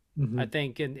Hmm.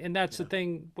 think, and that's the Yeah.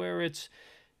 thing where it's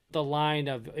the line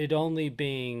of it only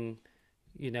being,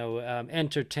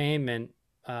 entertainment.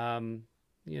 Um,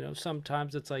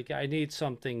 sometimes it's like I need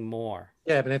something more.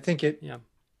 Yeah, but I think it, Yeah.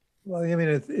 well, I mean,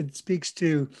 it speaks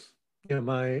to,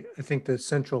 I think the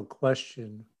central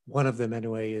question, one of them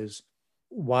anyway, is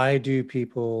why do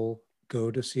people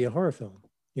go to see a horror film?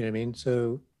 You know what I mean?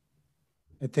 So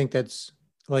I think that's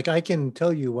like, I can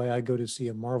tell you why I go to see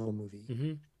a Marvel movie.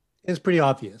 Mm-hmm. It's pretty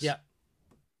obvious Yeah.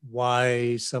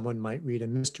 why someone might read a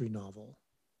mystery novel.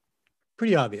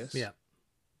 Pretty obvious. Yeah.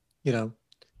 You know,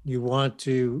 you want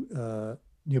to,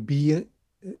 be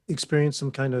experience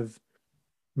some kind of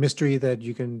mystery that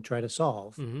you can try to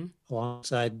solve Mm-hmm.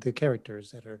 alongside the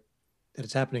characters that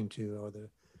it's happening to,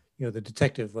 or the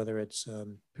detective, whether it's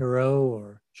Poirot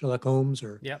or Sherlock Holmes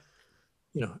or Yep.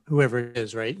 whoever it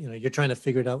is, right? You're trying to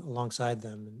figure it out alongside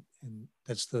them, and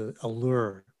that's the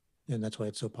allure, and that's why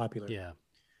it's so popular. Yeah.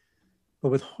 But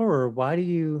with horror, why do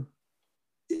you?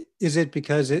 Is it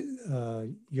because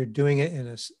you're doing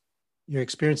it you're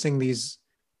experiencing these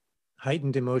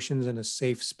heightened emotions in a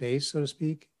safe space, so to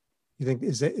speak? You think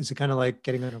is it kind of like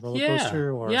getting on a roller Yeah.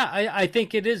 coaster, or Yeah. I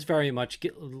think it is very much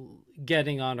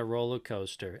getting on a roller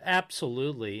coaster.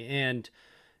 Absolutely. And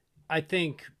I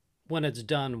think when it's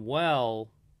done well,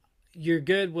 you're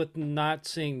good with not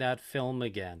seeing that film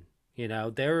again.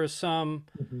 There are some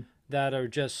Mhm. that are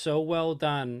just so well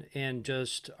done and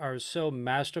just are so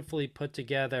masterfully put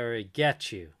together, it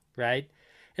gets you, right?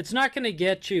 It's not going to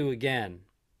get you again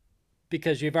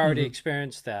because you've already Mhm.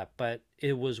 experienced that, but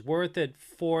it was worth it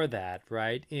for that,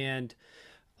 right? And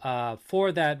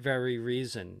for that very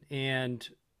reason. And,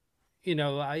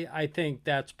 I think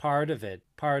that's part of it,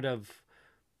 part of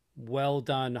well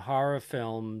done horror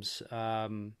films.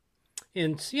 And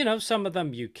some of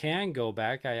them you can go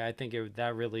back. I think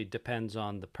that really depends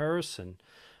on the person.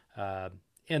 Uh,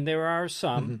 and there are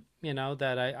some, Mhm.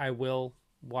 that I will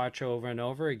watch over and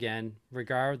over again,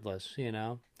 regardless.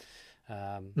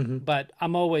 Mhm. But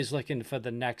I'm always looking for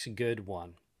the next good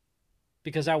one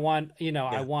because I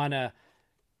Yeah. want to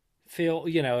feel,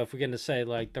 if we're going to say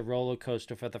like the roller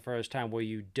coaster for the first time where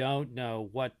you don't know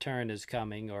what turn is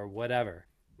coming or whatever.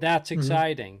 That's Mhm.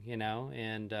 exciting.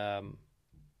 And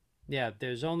yeah,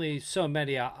 there's only so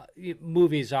many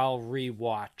movies I'll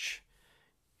rewatch,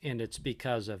 and it's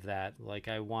because of that. Like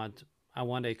I want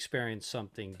to experience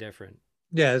something different.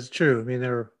 Yeah, it's true. I mean,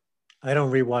 I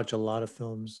don't rewatch a lot of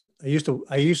films. I used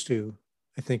to,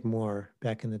 I think more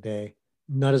back in the day.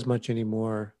 Not as much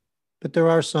anymore. But there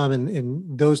are some,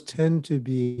 and those tend to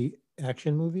be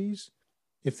action movies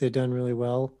if they're done really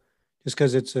well, just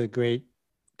because it's a great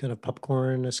kind of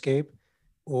popcorn escape.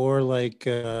 Or like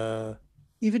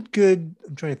even good,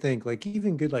 I'm trying to think, like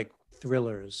even good like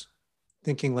thrillers.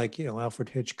 Thinking like, Alfred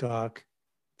Hitchcock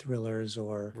thrillers,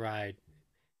 or Right.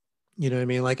 you know what I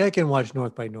mean? Like I can watch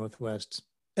North by Northwest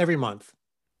every month.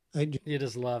 You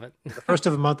just love it. The first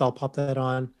of the month I'll pop that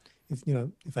on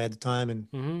if I had the time, and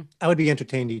Hmm. I would be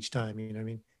entertained each time, you know what I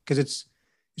mean? Because it's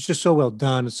just so well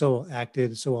done, it's so well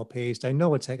acted, it's so well paced. I know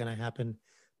what's going to happen,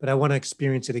 but I want to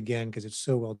experience it again because it's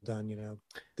so well done.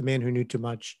 The Man Who Knew Too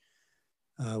Much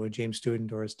with James Stewart and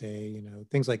Doris Day,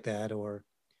 things like that, or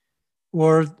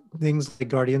things like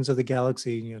Guardians of the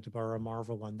Galaxy, to borrow a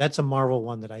Marvel one. That's a Marvel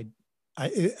one that I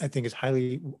think is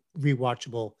highly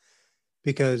rewatchable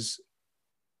because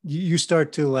you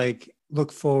start to like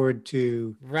look forward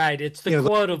to, Right. It's the you know,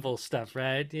 quotable stuff,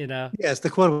 right? yes, the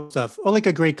quotable stuff, or like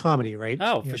a great comedy, right?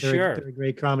 Oh, You for know, there sure. are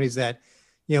great comedies that,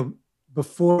 you know,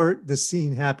 before the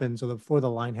scene happens or before the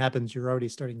line happens, you're already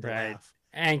starting to Right. laugh.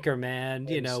 Anchorman,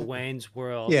 And so, Wayne's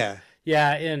World. yeah,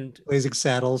 Yeah. And Blazing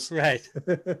Saddles. right.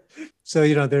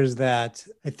 So, there's that.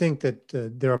 I think that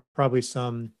there are probably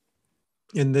some.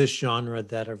 in this genre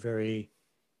that are very,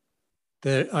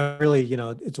 that are really,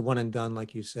 it's a one and done,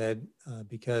 like you said,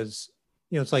 because,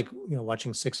 it's like,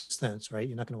 watching Sixth Sense, right?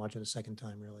 You're not going to watch it a second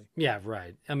time, really. Yeah,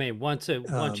 right. I mean, once you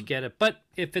Um, get it, but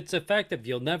if it's effective,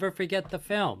 you'll never forget the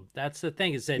film. That's the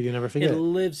thing, is that you never it forget.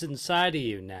 lives inside of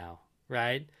you now,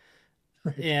 right?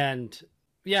 Right. And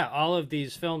yeah, all of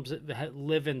these films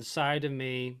live inside of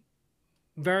me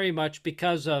very much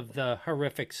because of the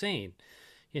horrific scene,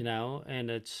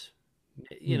 and it's,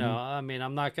 Hmm. I mean,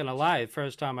 I'm not gonna lie.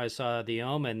 First time I saw The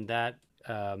Omen, that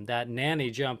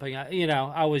nanny jumping,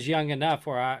 I was young enough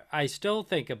where I still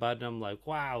think about it. And I'm like,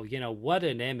 wow, what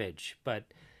an image. But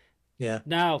Yeah.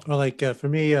 now, Or like for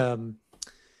me,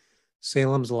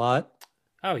 Salem's Lot,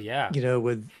 oh yeah,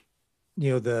 with,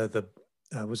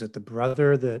 was it the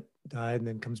brother that died and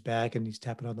then comes back and he's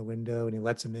tapping on the window and he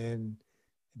lets him in,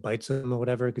 bites him or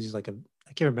whatever, because he's like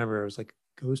I can't remember. It was like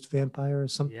a ghost vampire or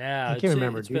something. yeah, I can't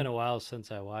remember, it's been dude. a while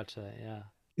since I watched that. Yeah.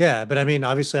 Yeah, but I mean,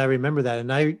 obviously, I remember that,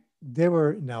 and there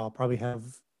were, now I'll probably have,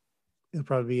 it'll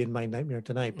probably be in my nightmare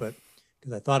tonight, but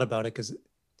because I thought about it,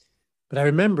 but I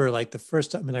remember like the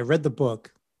first time, I mean, I read the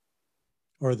book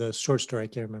or the short story, I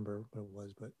can't remember what it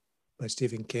was, but by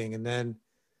Stephen King, and then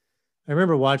I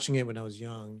remember watching it when I was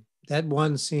young. That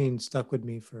one scene stuck with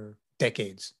me for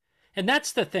decades. And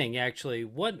that's the thing, actually.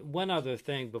 One other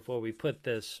thing before we put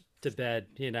this to bed,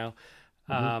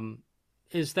 Hmm. um,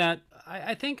 is that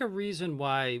I think a reason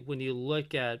why when you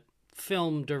look at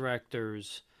film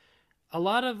directors, a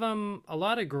lot of them, a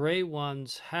lot of great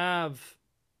ones have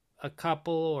a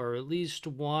couple or at least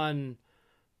one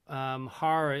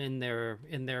horror in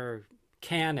their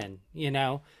canon,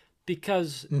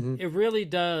 because Hmm. it really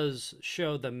does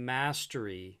show the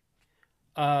mastery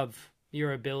of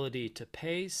your ability to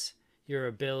pace, your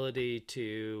ability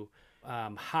to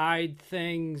hide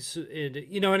things.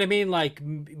 You know what I mean? Like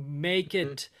make Hmm.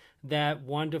 it that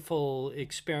wonderful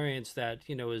experience that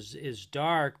is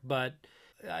dark, but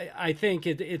I think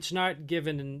it's not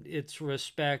given its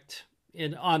respect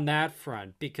in on that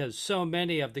front, because so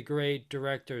many of the great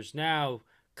directors now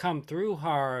come through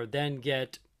horror, then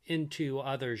get into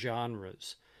other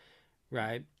genres,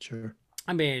 right? Sure.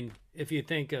 I mean, if you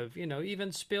think of,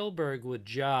 even Spielberg with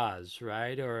Jaws,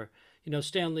 right? Or,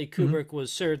 Stanley Hmm. Kubrick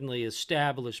was certainly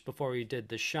established before he did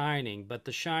The Shining, but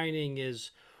The Shining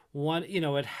is one,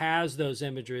 it has those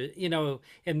imagery,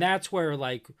 and that's where,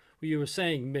 like you were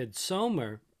saying,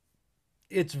 Midsommar,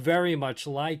 it's very much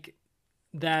like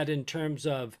that in terms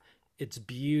of its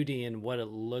beauty and what it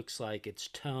looks like, its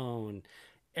tone, Hmm.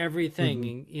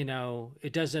 everything,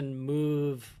 it doesn't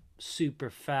move super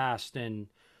fast, and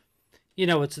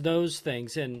it's those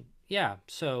things. And yeah,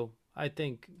 so I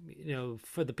think,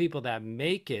 for the people that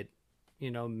make it,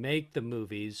 make the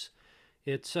movies,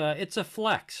 it's a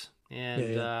flex. Yeah,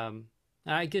 And yeah,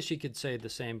 I guess you could say the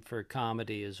same for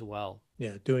comedy as well.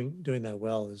 yeah. Doing that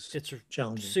well is It's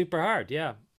challenging. super hard.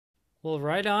 Yeah. Well,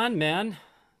 right on, man.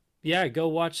 Yeah, go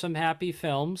watch some happy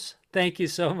films. Thank you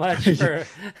so much for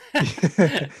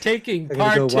I taking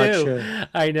gotta go part watch. two.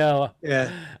 I know.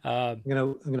 Yeah, Um,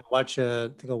 I'm gonna watch. I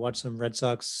think I'll watch some Red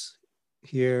Sox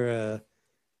here.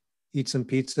 Eat some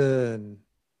pizza, and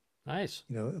nice.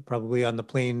 probably on the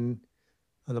plane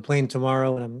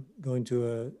tomorrow. And I'm going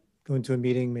to a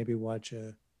meeting. Maybe watch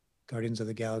Guardians of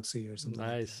the Galaxy or something like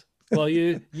Nice. that. Well,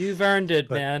 you've earned it,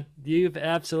 But man. You've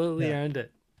absolutely yeah, earned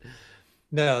it.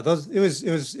 no, those it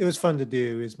was fun to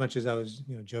do. As much as I was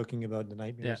joking about the Yeah.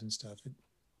 nightmares and stuff,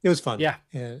 it was fun, Yeah.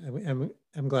 and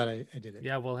I'm glad I did it.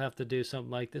 Yeah, we'll have to do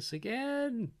something like this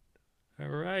again. All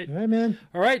right. All right, man.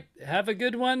 All right. Have a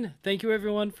good one. Thank you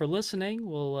everyone for listening.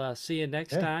 We'll see you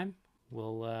next Yeah. time.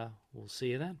 We'll see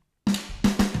you then.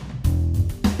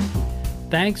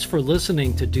 Thanks for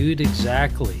listening to Dude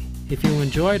Exactly. If you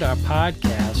enjoyed our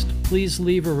podcast, please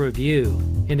leave a review.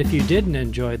 And if you didn't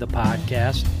enjoy the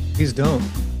podcast, Please don't.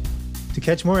 To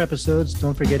catch more episodes,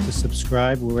 don't forget to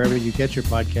subscribe wherever you get your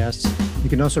podcasts. You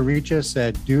can also reach us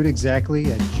at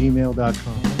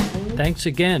dudeexactly@gmail.com. thanks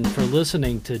again for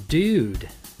listening to Dude.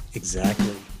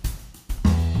 Exactly.